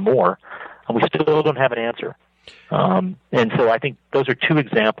now or more, and we still don't have an answer. And so I think those are 2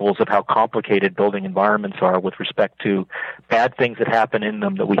 examples of how complicated building environments are with respect to bad things that happen in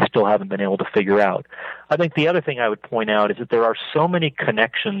them that we still haven't been able to figure out. I think the other thing I would point out is that there are so many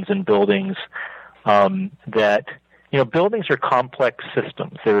connections in buildings that buildings are complex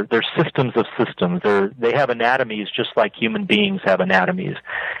systems. They're systems of systems. They have anatomies just like human beings have anatomies.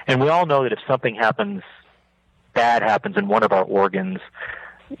 And we all know that if something bad happens in one of our organs,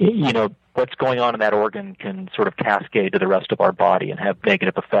 what's going on in that organ can sort of cascade to the rest of our body and have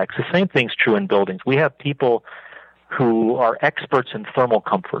negative effects. The same thing's true in buildings. We have people who are experts in thermal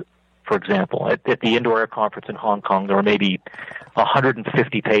comfort. For example, at the Indoor Air Conference in Hong Kong, there were maybe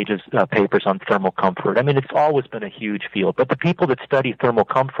 150 papers on thermal comfort. I mean, it's always been a huge field. But the people that study thermal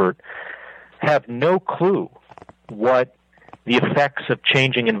comfort have no clue what the effects of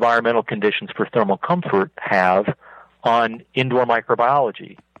changing environmental conditions for thermal comfort have on indoor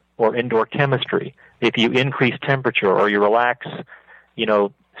microbiology or indoor chemistry. If you increase temperature or you relax,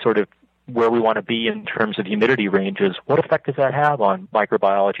 sort of where we want to be in terms of humidity ranges, what effect does that have on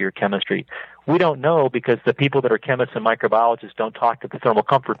microbiology or chemistry? We don't know because the people that are chemists and microbiologists don't talk to the thermal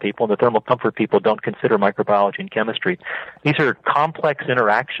comfort people, and the thermal comfort people don't consider microbiology and chemistry. These are complex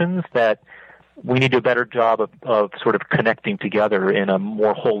interactions that we need to do a better job of sort of connecting together in a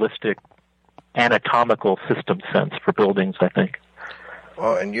more holistic anatomical system sense for buildings, I think.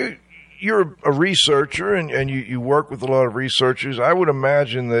 Well, and you're a researcher, and you work with a lot of researchers. I would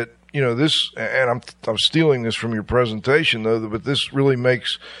imagine that, this, and I'm stealing this from your presentation, though, but this really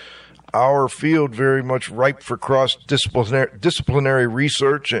makes our field very much ripe for cross-disciplinary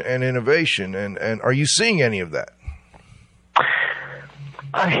research and innovation. And are you seeing any of that?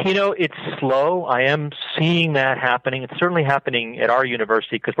 It's slow. I am seeing that happening. It's certainly happening at our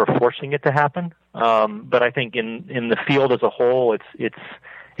university because we're forcing it to happen. But I think in the field as a whole, it's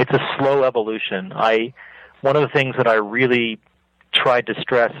a slow evolution. One of the things that I really tried to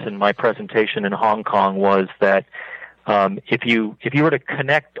stress in my presentation in Hong Kong was that if you were to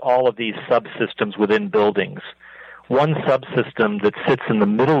connect all of these subsystems within buildings, one subsystem that sits in the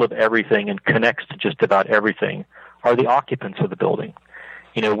middle of everything and connects to just about everything are the occupants of the building.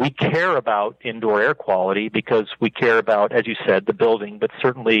 We care about indoor air quality because we care about, as you said, the building, but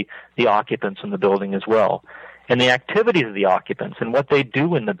certainly the occupants in the building as well. And the activities of the occupants and what they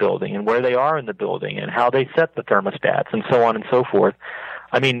do in the building and where they are in the building and how they set the thermostats and so on and so forth.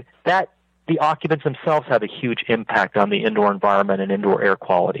 I mean, the occupants themselves have a huge impact on the indoor environment and indoor air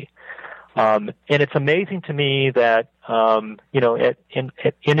quality. And it's amazing to me that, in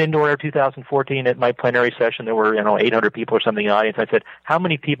Indoor Air 2014 at my plenary session, there were, 800 people or something in the audience. I said, how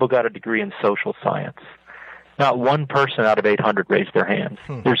many people got a degree in social science? Not one person out of 800 raised their hands.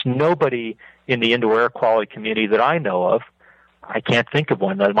 There's nobody in the indoor air quality community that I know of, I can't think of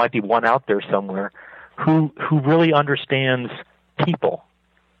one, there might be one out there somewhere, who really understands people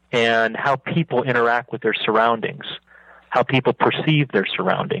and how people interact with their surroundings, how people perceive their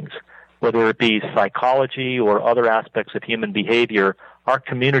surroundings. Whether it be psychology or other aspects of human behavior, our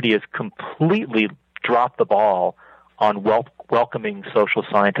community has completely dropped the ball on welcoming social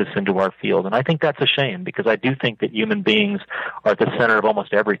scientists into our field. And I think that's a shame because I do think that human beings are at the center of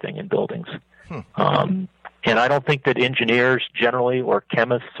almost everything in buildings. And I don't think that engineers generally or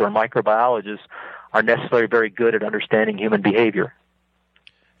chemists or microbiologists are necessarily very good at understanding human behavior.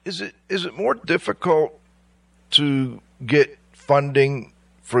 Is it more difficult to get funding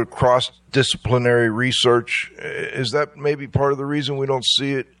for cross-disciplinary research? Is that maybe part of the reason we don't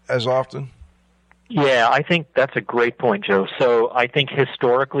see it as often? Yeah, I think that's a great point, Joe. So I think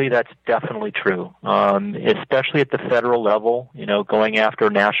historically that's definitely true, especially at the federal level, going after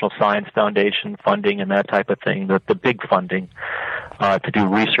National Science Foundation funding and that type of thing, the big funding to do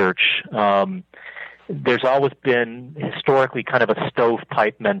research. There's always been historically kind of a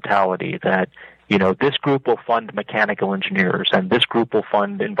stovepipe mentality that, this group will fund mechanical engineers and this group will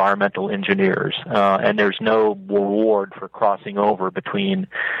fund environmental engineers, and there's no reward for crossing over between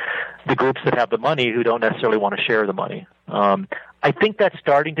the groups that have the money who don't necessarily want to share the money. I think that's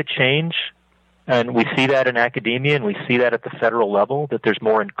starting to change, and we see that in academia and we see that at the federal level, that there's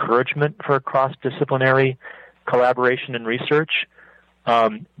more encouragement for cross-disciplinary collaboration and research.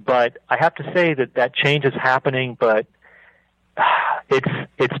 But I have to say that change is happening, but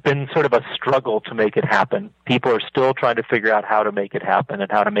it's been sort of a struggle to make it happen. People are still trying to figure out how to make it happen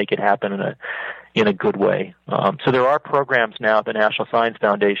and how to make it happen in a good way. So there are programs now at the National Science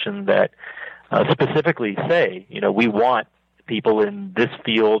Foundation that specifically say, we want people in this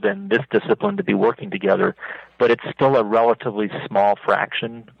field and this discipline to be working together, but it's still a relatively small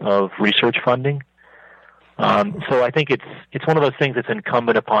fraction of research funding. So I think it's one of those things that's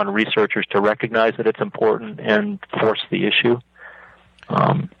incumbent upon researchers to recognize that it's important and force the issue.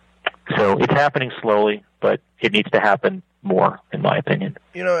 So it's happening slowly, but it needs to happen more, in my opinion.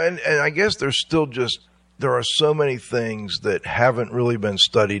 And I guess there are so many things that haven't really been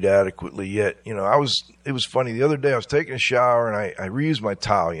studied adequately yet. It was funny. The other day I was taking a shower and I reused my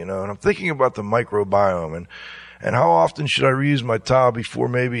towel, and I'm thinking about the microbiome and how often should I reuse my towel before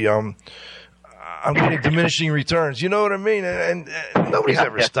maybe I'm getting diminishing returns. You know what I mean? And nobody's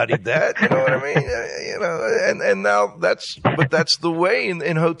ever studied that. You know what I mean? And now that's the way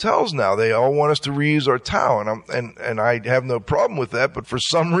in hotels now. They all want us to reuse our towel, and I have no problem with that. But for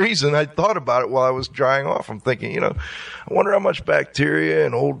some reason, I thought about it while I was drying off. I'm thinking, I wonder how much bacteria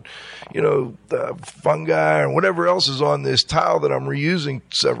and old, fungi and whatever else is on this towel that I'm reusing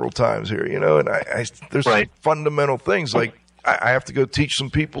several times here. And there's some fundamental things like I have to go teach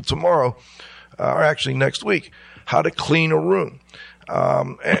some people tomorrow. Or actually next week, how to clean a room,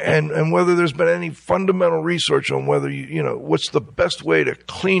 and whether there's been any fundamental research on whether what's the best way to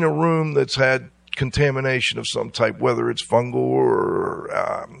clean a room that's had contamination of some type, whether it's fungal or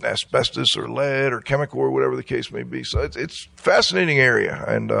asbestos or lead or chemical or whatever the case may be. So it's a fascinating area,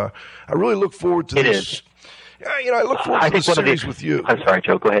 and I really look forward to this. I look forward to this series with you. I'm sorry,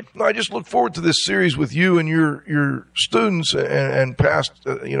 Joe. Go ahead. No, I just look forward to this series with you and your students and past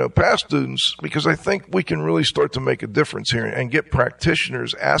students, because I think we can really start to make a difference here and get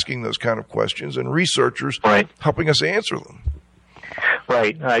practitioners asking those kind of questions and researchers helping us answer them.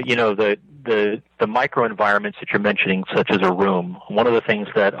 Right. The microenvironments that you're mentioning, such as a room, one of the things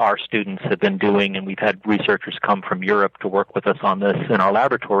that our students have been doing, and we've had researchers come from Europe to work with us on this in our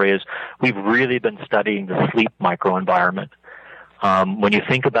laboratory, is we've really been studying the sleep microenvironment. When you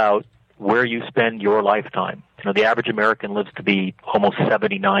think about where you spend your lifetime, the average American lives to be almost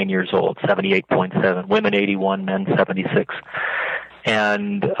 79 years old, 78.7, women 81, men 76.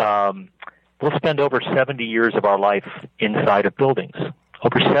 And we'll spend over 70 years of our life inside of buildings.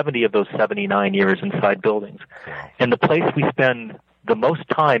 Over 70 of those 79 years inside buildings. And the place we spend the most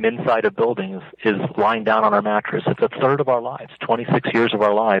time inside of buildings is lying down on our mattress. It's a third of our lives, 26 years of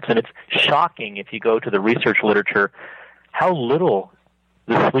our lives. And it's shocking if you go to the research literature how little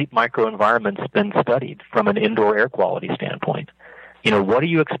the sleep microenvironment's been studied from an indoor air quality standpoint. What are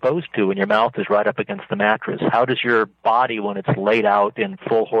you exposed to when your mouth is right up against the mattress? How does your body, when it's laid out in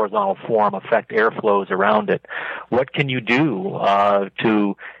full horizontal form, affect airflows around it? What can you do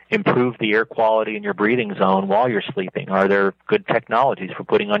to improve the air quality in your breathing zone while you're sleeping? Are there good technologies for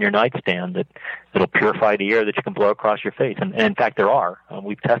putting on your nightstand that'll purify the air that you can blow across your face? And in fact, there are.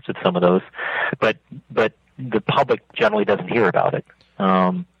 We've tested some of those, but the public generally doesn't hear about it.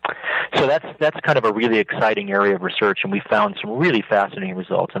 So that's kind of a really exciting area of research, and we found some really fascinating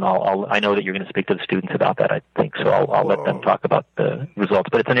results. And I know that you're going to speak to the students about that, I think, so I'll let them talk about the results.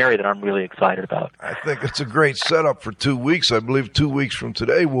 But it's an area that I'm really excited about. I think it's a great setup for 2 weeks. I believe 2 weeks from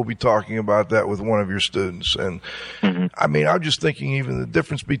today we'll be talking about that with one of your students. And I mean, I'm just thinking even the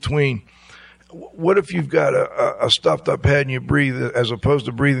difference between what if you've got a stuffed up head and you breathe, as opposed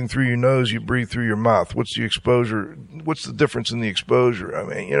to breathing through your nose, you breathe through your mouth? What's the exposure? What's the difference in the exposure? I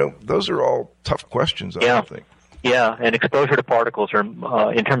mean, those are all tough questions, I think. Yeah, and exposure to particles are,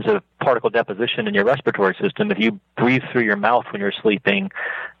 in terms of particle deposition in your respiratory system, if you breathe through your mouth when you're sleeping,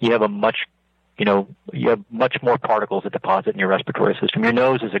 you have much more particles that deposit in your respiratory system. Your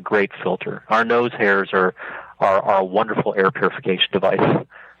nose is a great filter. Our nose hairs are a wonderful air purification device.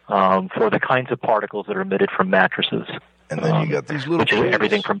 For the kinds of particles that are emitted from mattresses. And then you got these little kids. Which is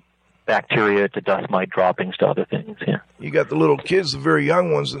everything from bacteria to dust mite droppings to other things, You got the little kids, the very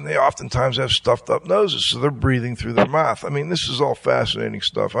young ones, and they oftentimes have stuffed up noses, so they're breathing through their mouth. I mean, this is all fascinating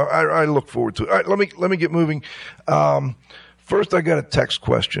stuff. I look forward to it. All right, let me get moving. First, I got a text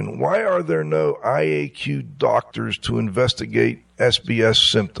question. Why are there no IAQ doctors to investigate SBS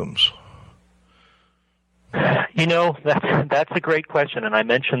symptoms? That's a great question, and I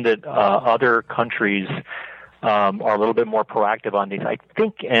mentioned that other countries are a little bit more proactive on these. I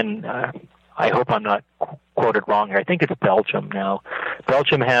think, and I hope I'm not quoted wrong here, I think it's Belgium now.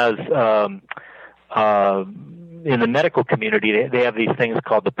 Belgium has, in the medical community, they have these things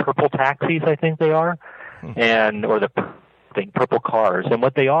called the purple taxis, I think they are. and or the purple cars. And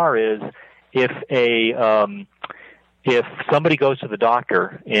what they are is if somebody goes to the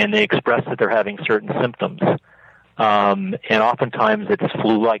doctor and they express that they're having certain symptoms, and oftentimes it's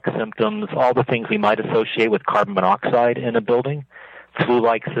flu-like symptoms, all the things we might associate with carbon monoxide in a building,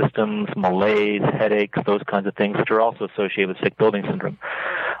 flu-like symptoms, malaise, headaches, those kinds of things, which are also associated with sick building syndrome.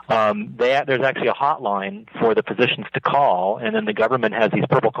 There's actually a hotline for the physicians to call, and then the government has these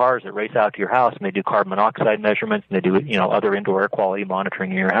purple cars that race out to your house, and they do carbon monoxide measurements, and they do other indoor air quality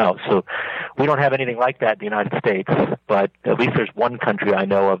monitoring in your house. So we don't have anything like that in the United States, but at least there's one country I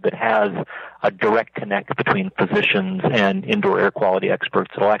know of that has a direct connect between physicians and indoor air quality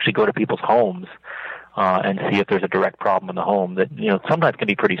experts that will actually go to people's homes and see if there's a direct problem in the home that sometimes can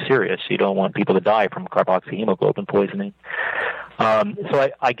be pretty serious. You don't want people to die from carboxyhemoglobin poisoning. So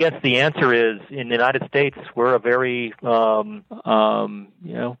I guess the answer is, in the United States, we're a very we're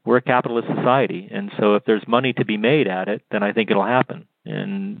a capitalist society, and so if there's money to be made at it, then I think it'll happen.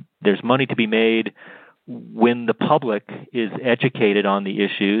 And there's money to be made when the public is educated on the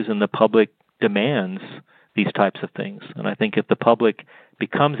issues and the public demands these types of things. And I think if the public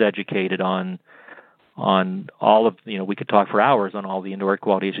becomes educated on all of, we could talk for hours on all the indoor air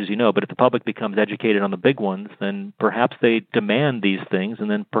quality issues, but if the public becomes educated on the big ones, then perhaps they demand these things,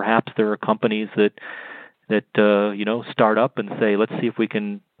 and then perhaps there are companies that start up and say, let's see if we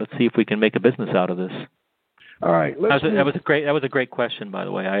can make a business out of this. All right. That was a great question, by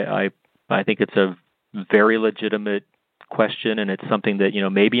the way. I think it's a very legitimate question, and it's something that,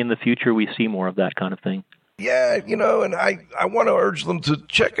 maybe in the future we see more of that kind of thing. Yeah, and I want to urge them to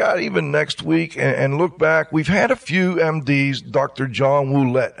check out even next week and look back. We've had a few MDs, Dr. John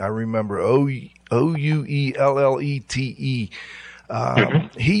Ouellette, I remember, Ouellette.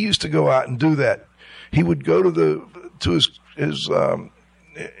 He used to go out and do that. He would go to his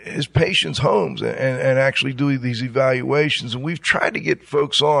patients' homes and actually do these evaluations. And we've tried to get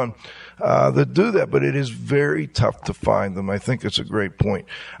folks on that do that, but it is very tough to find them. I think it's a great point.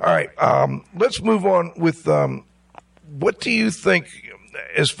 All right, let's move on with what do you think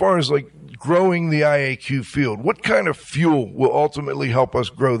as far as like growing the IAQ field? What kind of fuel will ultimately help us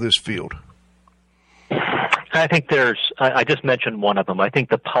grow this field? I think I just mentioned one of them. I think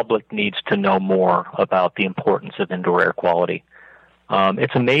the public needs to know more about the importance of indoor air quality.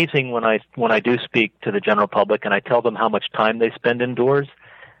 It's amazing when I do speak to the general public and I tell them how much time they spend indoors.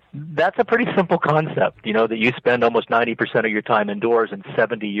 That's a pretty simple concept, that you spend almost 90% of your time indoors, and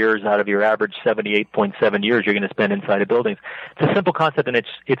 70 years out of your average 78.7 years you're going to spend inside of buildings. It's a simple concept, and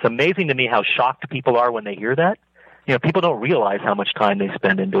it's amazing to me how shocked people are when they hear that. People don't realize how much time they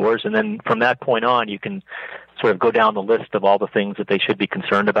spend indoors, and then from that point on, you can sort of go down the list of all the things that they should be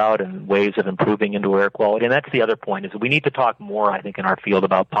concerned about and ways of improving indoor air quality. And that's the other point, is we need to talk more, I think, in our field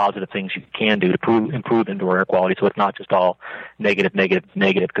about positive things you can do to improve indoor air quality, so it's not just all negative,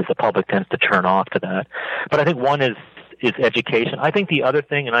 because the public tends to turn off to that. But I think one is education. I think the other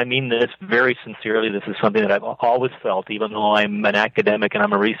thing, and I mean this very sincerely, this is something that I've always felt, even though I'm an academic and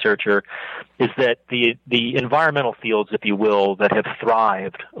I'm a researcher, is that the environmental fields, if you will, that have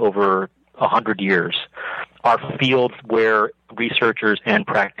thrived over 100 years are fields where researchers and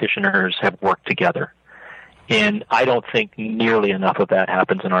practitioners have worked together. And I don't think nearly enough of that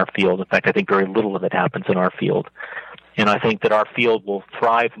happens in our field. In fact, I think very little of it happens in our field. And I think that our field will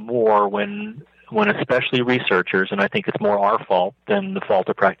thrive more when especially researchers, and I think it's more our fault than the fault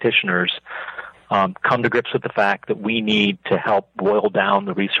of practitioners, come to grips with the fact that we need to help boil down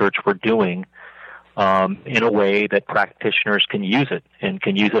the research we're doing in a way that practitioners can use it, and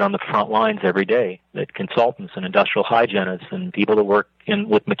can use it on the front lines every day, that consultants and industrial hygienists and people that work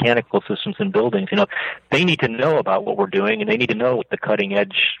with mechanical systems in buildings, they need to know about what we're doing, and they need to know what the cutting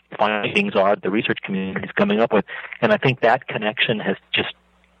edge findings are that the research community is coming up with. And I think that connection has just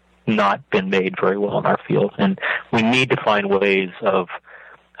not been made very well in our field, and we need to find ways of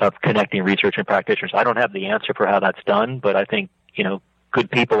connecting research and practitioners. I don't have the answer for how that's done, but I think good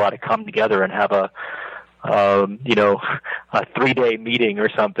people ought to come together and have a 3-day meeting or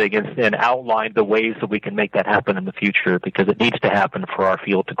something and outline the ways that we can make that happen in the future, because it needs to happen for our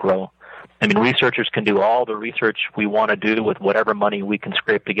field to grow. I mean, researchers can do all the research we want to do with whatever money we can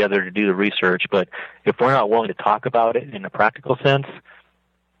scrape together to do the research, but if we're not willing to talk about it in a practical sense,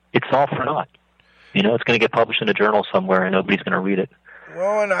 it's all for naught. It's going to get published in a journal somewhere and nobody's going to read it.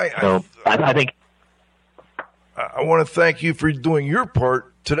 Well, and I think I want to thank you for doing your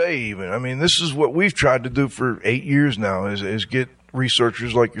part today even. I mean, this is what we've tried to do for 8 years now, is get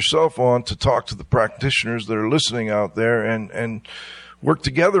researchers like yourself on to talk to the practitioners that are listening out there and work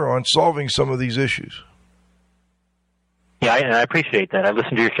together on solving some of these issues. Yeah, and I appreciate that. I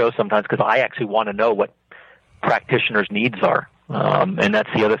listen to your show sometimes because I actually want to know what practitioners' needs are. And that's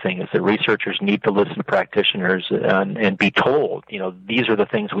the other thing, is that researchers need to listen to practitioners and be told, these are the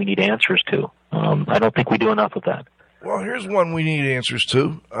things we need answers to. I don't think we do enough of that. Well, here's one we need answers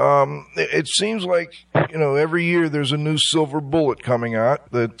to. It seems like, every year there's a new silver bullet coming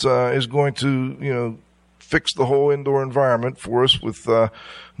out that is going to, fix the whole indoor environment for us with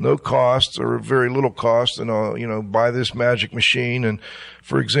no cost or very little cost, and buy this magic machine. And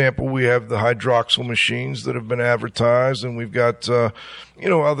for example, we have the hydroxyl machines that have been advertised, and we've got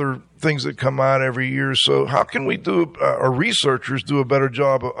other things that come out every year. So how can we our researchers do a better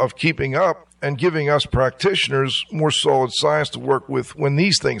job of keeping up and giving us practitioners more solid science to work with when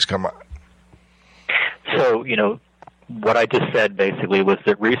these things come out? So, what I just said basically was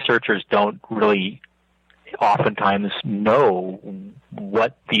that researchers don't really oftentimes know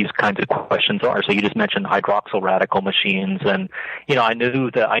what these kinds of questions are. So you just mentioned hydroxyl radical machines, and I know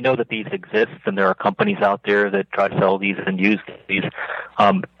that these exist, and there are companies out there that try to sell these and use these.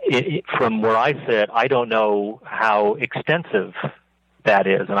 From where I sit, I don't know how extensive that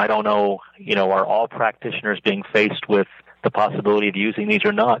is, and I don't know, are all practitioners being faced with the possibility of using these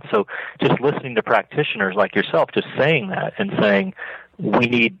or not? So just listening to practitioners like yourself, just saying that and saying we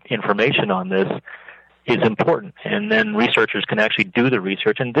need information on this is important. And then researchers can actually do the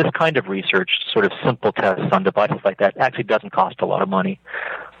research. And this kind of research, sort of simple tests on devices like that, actually doesn't cost a lot of money.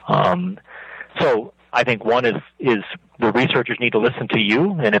 So I think one is the researchers need to listen to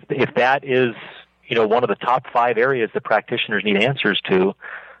you. And if that is, one of the top 5 areas that practitioners need answers to,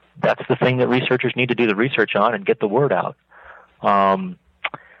 that's the thing that researchers need to do the research on and get the word out.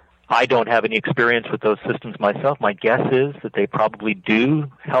 I don't have any experience with those systems myself. My guess is that they probably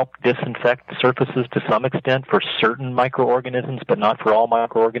do help disinfect surfaces to some extent for certain microorganisms, but not for all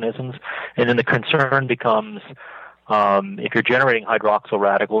microorganisms. And then the concern becomes, if you're generating hydroxyl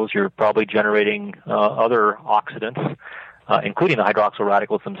radicals, you're probably generating other oxidants, including the hydroxyl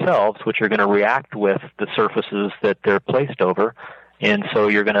radicals themselves, which are going to react with the surfaces that they're placed over. And so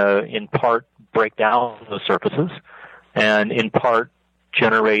you're going to, in part, break down those surfaces, and in part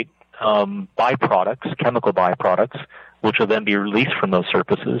generate byproducts, chemical byproducts, which will then be released from those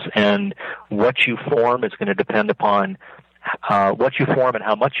surfaces. And what you form is going to depend upon what you form, and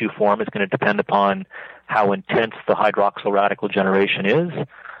how much you form is going to depend upon how intense the hydroxyl radical generation is,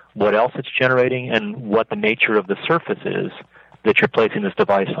 what else it's generating, and what the nature of the surface is that you're placing this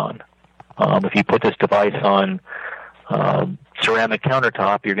device on. If you put this device on ceramic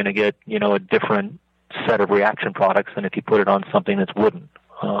countertop, you're going to get, a different set of reaction products than if you put it on something that's wooden,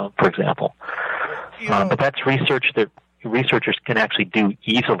 for example. But that's research that researchers can actually do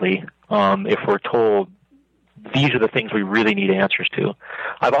easily if we're told these are the things we really need answers to.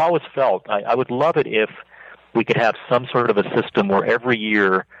 I've always felt I would love it if we could have some sort of a system where every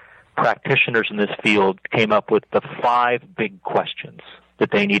year practitioners in this field came up with the 5 big questions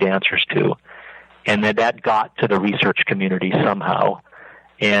that they need answers to, and that got to the research community somehow,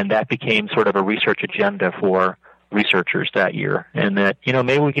 and that became sort of a research agenda for researchers that year. And that,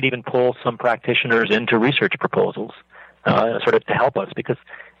 maybe we could even pull some practitioners into research proposals sort of to help us, because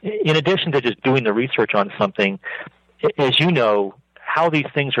in addition to just doing the research on something, as you know, how these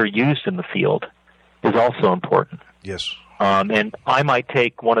things are used in the field is also important. Yes. And I might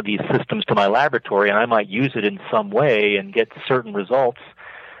take one of these systems to my laboratory, and I might use it in some way and get certain results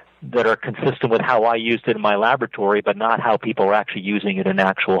that are consistent with how I used it in my laboratory, but not how people are actually using it in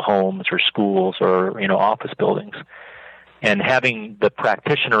actual homes or schools or, office buildings. And having the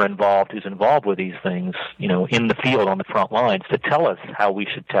practitioner involved who's involved with these things, in the field on the front lines to tell us how we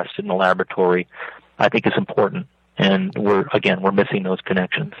should test it in the laboratory, I think is important. And we're missing those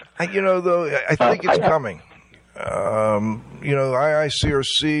connections. I think it's coming.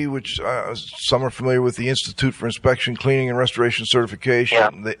 IICRC, which some are familiar with, the Institute for Inspection, Cleaning, and Restoration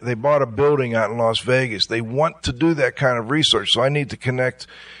Certification. Yeah. They bought a building out in Las Vegas. They want to do that kind of research. So I need to connect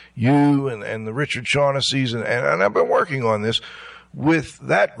you and the Richard Shaughnessy's, and I've been working on this with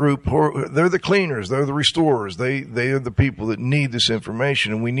that group. They're the cleaners. They're the restorers. They are the people that need this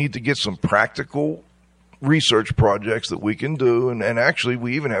information, and we need to get some practical research projects that we can do, and actually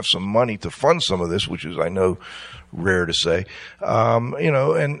we even have some money to fund some of this, which is, I know, rare to say. And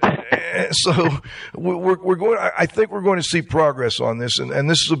so we're going. I think we're going to see progress on this, and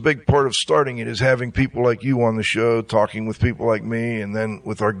this is a big part of starting it, is having people like you on the show, talking with people like me, and then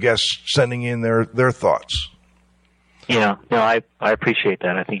with our guests sending in their thoughts. Yeah, I appreciate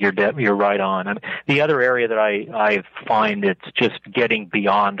that. I think you're right on. I mean, the other area that I find it's just getting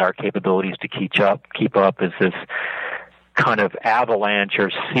beyond our capabilities to keep up is this kind of avalanche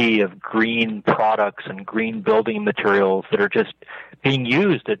or sea of green products and green building materials that are just being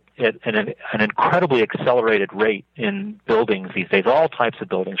used at an incredibly accelerated rate in buildings these days, all types of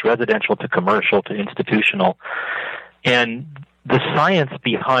buildings, residential to commercial to institutional. And the science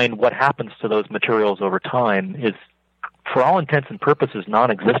behind what happens to those materials over time is, for all intents and purposes,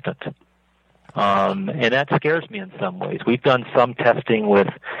 non-existent. And that scares me in some ways. We've done some testing with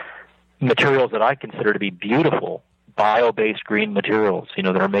materials that I consider to be beautiful, bio-based green materials,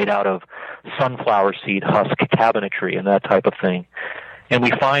 that are made out of sunflower seed husk cabinetry and that type of thing. And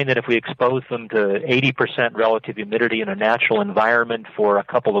we find that if we expose them to 80% relative humidity in a natural environment for a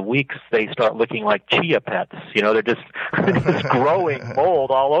couple of weeks, they start looking like chia pets. They're just growing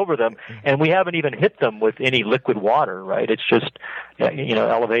mold all over them. And we haven't even hit them with any liquid water, right? It's just,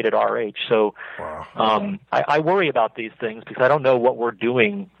 elevated RH. So I worry about these things because I don't know what we're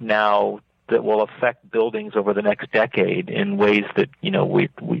doing now that will affect buildings over the next decade in ways that,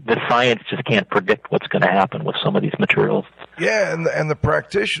 the science just can't predict what's going to happen with some of these materials. Yeah, and the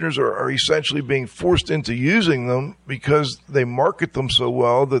practitioners are essentially being forced into using them because they market them so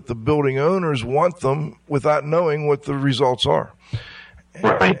well that the building owners want them without knowing what the results are.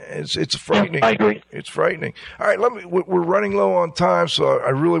 Right. It's frightening. Yeah, I agree. It's frightening. All right, we're running low on time, so I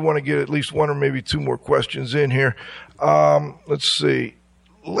really want to get at least one or maybe two more questions in here. Let's see.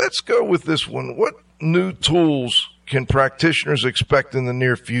 Let's go with this one. What new tools can practitioners expect in the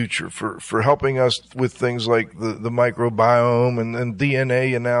near future for helping us with things like the microbiome and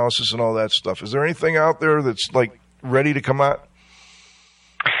DNA analysis and all that stuff? Is there anything out there that's like ready to come out?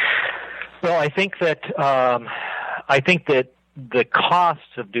 Well, I think that the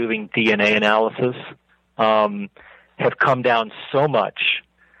costs of doing DNA analysis have come down so much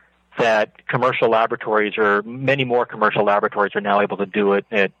that many more commercial laboratories are now able to do it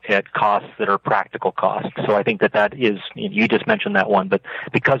at costs that are practical costs. So I think that is, you just mentioned that one, but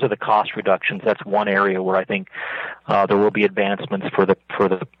because of the cost reductions, that's one area where I think there will be advancements for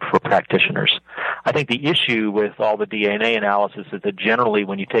practitioners. I think the issue with all the DNA analysis is that generally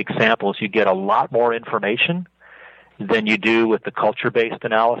when you take samples, you get a lot more information than you do with the culture-based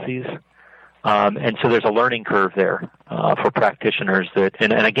analyses. And so there's a learning curve there for practitioners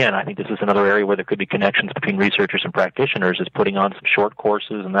and again, I think this is another area where there could be connections between researchers and practitioners, is putting on some short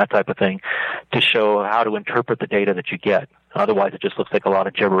courses and that type of thing to show how to interpret the data that you get. Otherwise, it just looks like a lot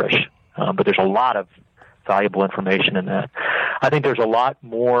of gibberish. But there's a lot of valuable information in that. I think there's a lot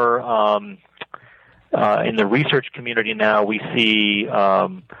more in the research community now. We see a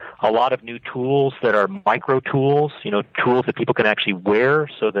lot of new tools that are micro tools, tools that people can actually wear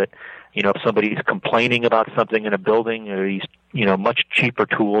so that if somebody's complaining about something in a building, there are these, much cheaper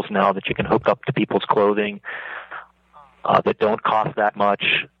tools now that you can hook up to people's clothing that don't cost that much,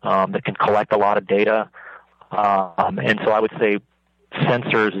 that can collect a lot of data. And so I would say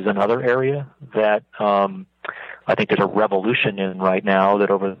sensors is another area that I think there's a revolution in right now, that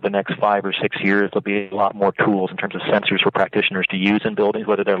over the next 5 or 6 years there'll be a lot more tools in terms of sensors for practitioners to use in buildings,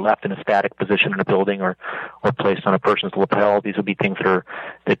 whether they're left in a static position in a building or placed on a person's lapel. These will be things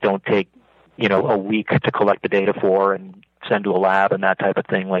that don't take a week to collect the data for and send to a lab and that type of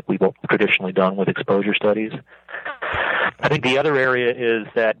thing like we've traditionally done with exposure studies. I think the other area is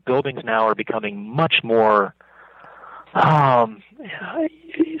that buildings now are becoming much more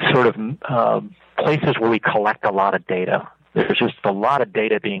places where we collect a lot of data. There's just a lot of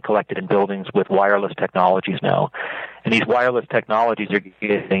data being collected in buildings with wireless technologies now. And these wireless technologies are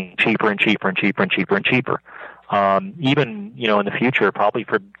getting cheaper and cheaper and cheaper and cheaper and cheaper. Even, in the future, probably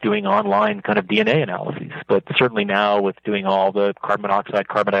for doing online kind of DNA analyses. But certainly now with doing all the carbon monoxide,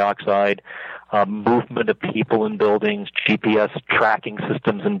 carbon dioxide, movement of people in buildings, GPS tracking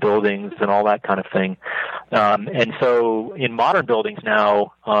systems in buildings, and all that kind of thing. And so in modern buildings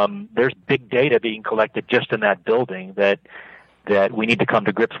now, there's big data being collected just in that building that we need to come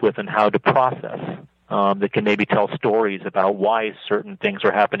to grips with and how to process. That can maybe tell stories about why certain things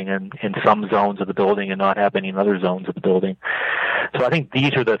are happening in some zones of the building and not happening in other zones of the building. So I think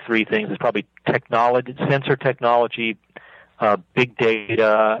these are the three things. It's probably technology, sensor technology, big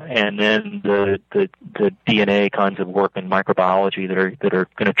data, and then the DNA kinds of work in microbiology that are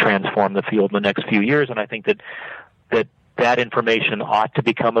going to transform the field in the next few years. And I think that information ought to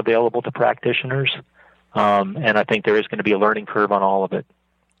become available to practitioners. And I think there is going to be a learning curve on all of it.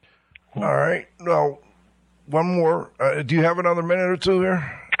 All right. Now, one more. Do you have another minute or two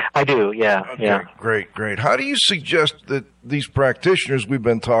here? I do, yeah. Okay, yeah. Great. How do you suggest that these practitioners we've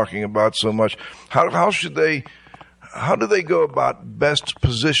been talking about so much, how should they how do they go about best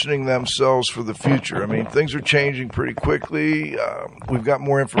positioning themselves for the future? I mean, things are changing pretty quickly. We've got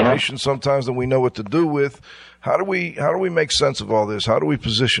more information sometimes than we know what to do with. How do we make sense of all this? How do we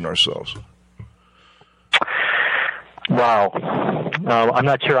position ourselves? Wow. I'm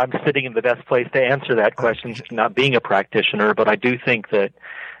not sure I'm sitting in the best place to answer that question, not being a practitioner, but I do think that,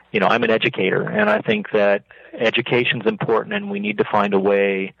 I'm an educator, and I think that education's important, and we need to find a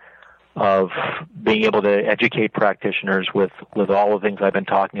way of being able to educate practitioners with all the things I've been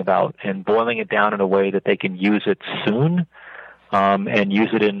talking about, and boiling it down in a way that they can use it soon, and use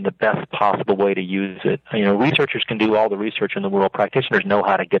it in the best possible way to use it. Researchers can do all the research in the world. Practitioners know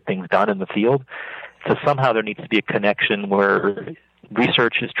how to get things done in the field. So somehow there needs to be a connection where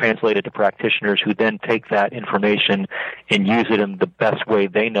research is translated to practitioners who then take that information and use it in the best way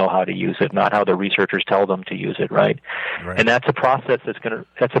they know how to use it, not how the researchers tell them to use it, right? And that's a process that's going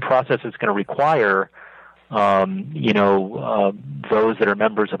to require those that are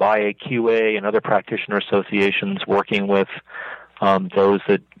members of IAQA and other practitioner associations working with those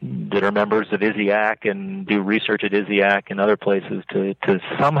that are members of ISIAC and do research at ISIAC and other places to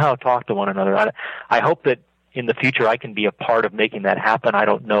somehow talk to one another. I hope that in the future I can be a part of making that happen. I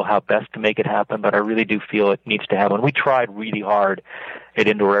don't know how best to make it happen, but I really do feel it needs to happen. We tried really hard at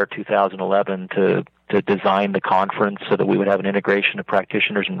Indoor Air 2011 to design the conference so that we would have an integration of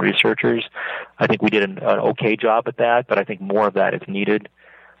practitioners and researchers. I think we did an okay job at that, but I think more of that is needed.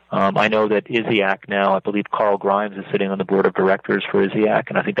 I know that ISIAC now, I believe Carl Grimes is sitting on the board of directors for ISIAC,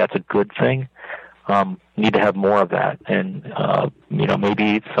 and I think that's a good thing. Need to have more of that. And,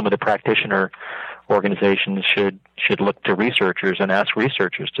 maybe some of the practitioner organizations should look to researchers and ask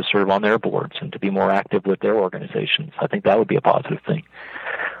researchers to serve on their boards and to be more active with their organizations. I think that would be a positive thing.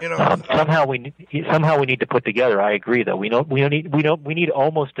 Somehow we need to put together. I agree, though. We need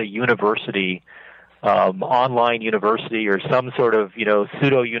almost a university, online university, or some sort of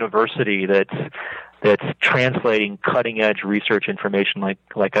pseudo university that's translating cutting edge research information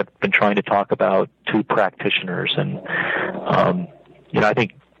like I've been trying to talk about to practitioners. And I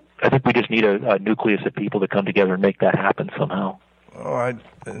think we just need a nucleus of people to come together and make that happen somehow.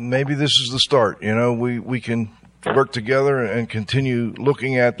 Maybe this is the start. We can work together and continue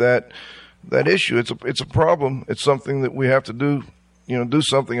looking at that issue. It's a problem. It's something that we have to do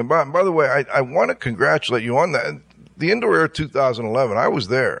something about. And by the way, I want to congratulate you on that. The Indoor Air 2011, I was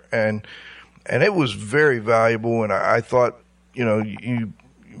there, and it was very valuable. And I thought, you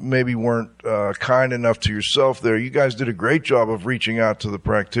maybe weren't kind enough to yourself there. You guys did a great job of reaching out to the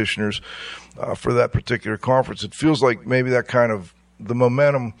practitioners for that particular conference. It feels like maybe that kind of the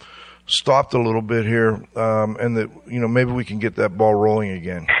momentum stopped a little bit here, and that maybe we can get that ball rolling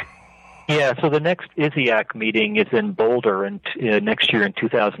again. Yeah, so the next ISIAC meeting is in Boulder next year in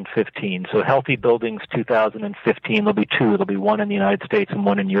 2015. So Healthy Buildings 2015, there'll be two. There'll be one in the United States and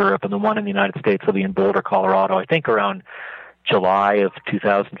one in Europe, and the one in the United States will be in Boulder, Colorado, I think around July of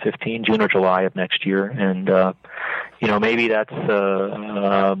 2015, June or July of next year. And, maybe that's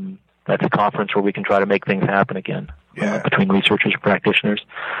a conference where we can try to make things happen again between researchers and practitioners.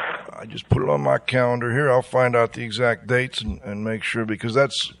 I just put it on my calendar here. I'll find out the exact dates and make sure, because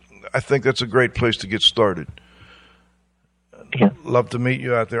I think that's a great place to get started. Yeah. Love to meet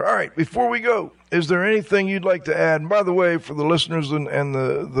you out there. All right, before we go, is there anything you'd like to add? And by the way, for the listeners and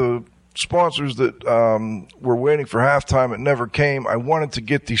the sponsors that were waiting for halftime, it never came. I wanted to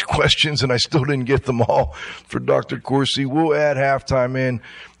get these questions, and I still didn't get them all for Dr. Corsi. We'll add halftime in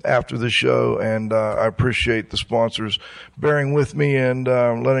after the show, and I appreciate the sponsors bearing with me and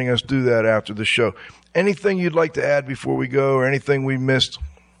letting us do that after the show. Anything you'd like to add before we go, or anything we missed?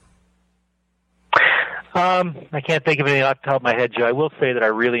 I can't think of anything off the top of my head, Joe. I will say that I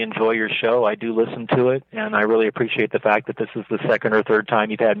really enjoy your show. I do listen to it, and I really appreciate the fact that this is the second or third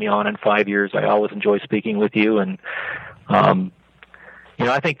time you've had me on in 5 years. I always enjoy speaking with you, and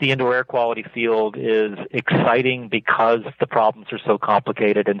I think the indoor air quality field is exciting because the problems are so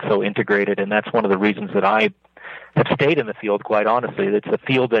complicated and so integrated, and that's one of the reasons that I have stayed in the field, quite honestly. It's a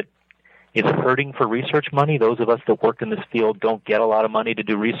field that is hurting for research money. Those of us that work in this field don't get a lot of money to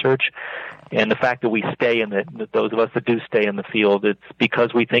do research. And the fact that we stay in it, those of us that do stay in the field, it's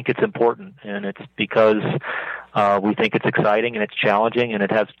because we think it's important, and it's because we think it's exciting and it's challenging and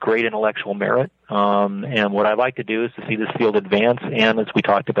it has great intellectual merit. And what I'd like to do is to see this field advance and, as we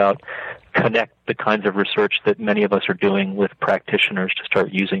talked about, connect the kinds of research that many of us are doing with practitioners to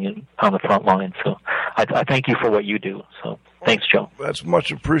start using it on the front line. So I thank you for what you do. So thanks, Joe. That's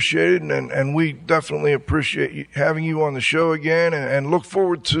much appreciated, and we definitely appreciate having you on the show again, and look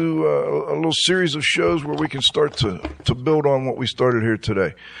forward to a little series of shows where we can start to build on what we started here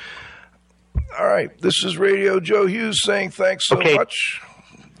today. All right. This is Radio Joe Hughes saying thanks so much.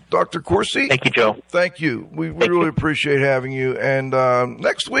 Dr. Corsi. Thank you, Joe. Thank you. We really appreciate having you. And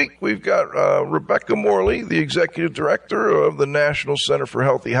next week, we've got Rebecca Morley, the Executive Director of the National Center for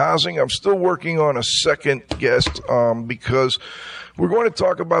Healthy Housing. I'm still working on a second guest because we're going to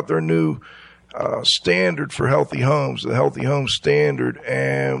talk about their new standard for healthy homes, the Healthy Home Standard,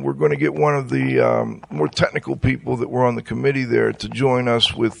 and we're going to get one of the more technical people that were on the committee there to join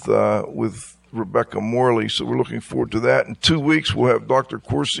us with Rebecca Morley. So we're looking forward to that. In 2 weeks, we'll have Dr.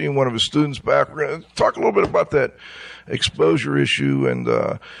 Corsi and one of his students back. We're going to talk a little bit about that exposure issue and,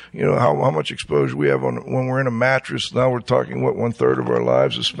 how much exposure we have when we're in a mattress. Now we're talking, 1/3 of our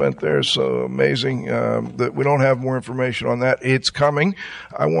lives is spent there. So amazing that we don't have more information on that. It's coming.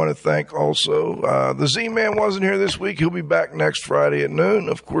 I want to thank also the Z-Man wasn't here this week. He'll be back next Friday at noon.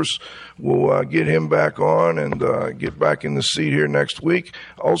 Of course, we'll get him back on and get back in the seat here next week.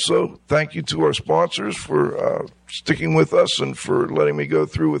 Also, thank you to our sponsors for sticking with us and for letting me go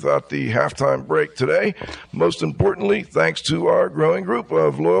through without the halftime break today. Most importantly, thanks to our growing group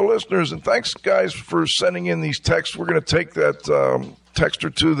of loyal listeners. And thanks, guys, for sending in these texts. We're going to take that text or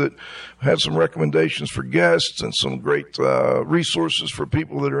two that had some recommendations for guests and some great resources for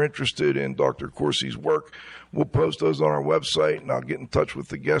people that are interested in Dr. Corsi's work. We'll post those on our website, and I'll get in touch with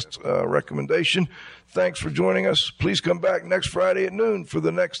the guest recommendation. Thanks for joining us. Please come back next Friday at noon for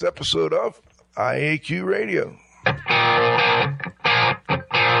the next episode of IAQ Radio.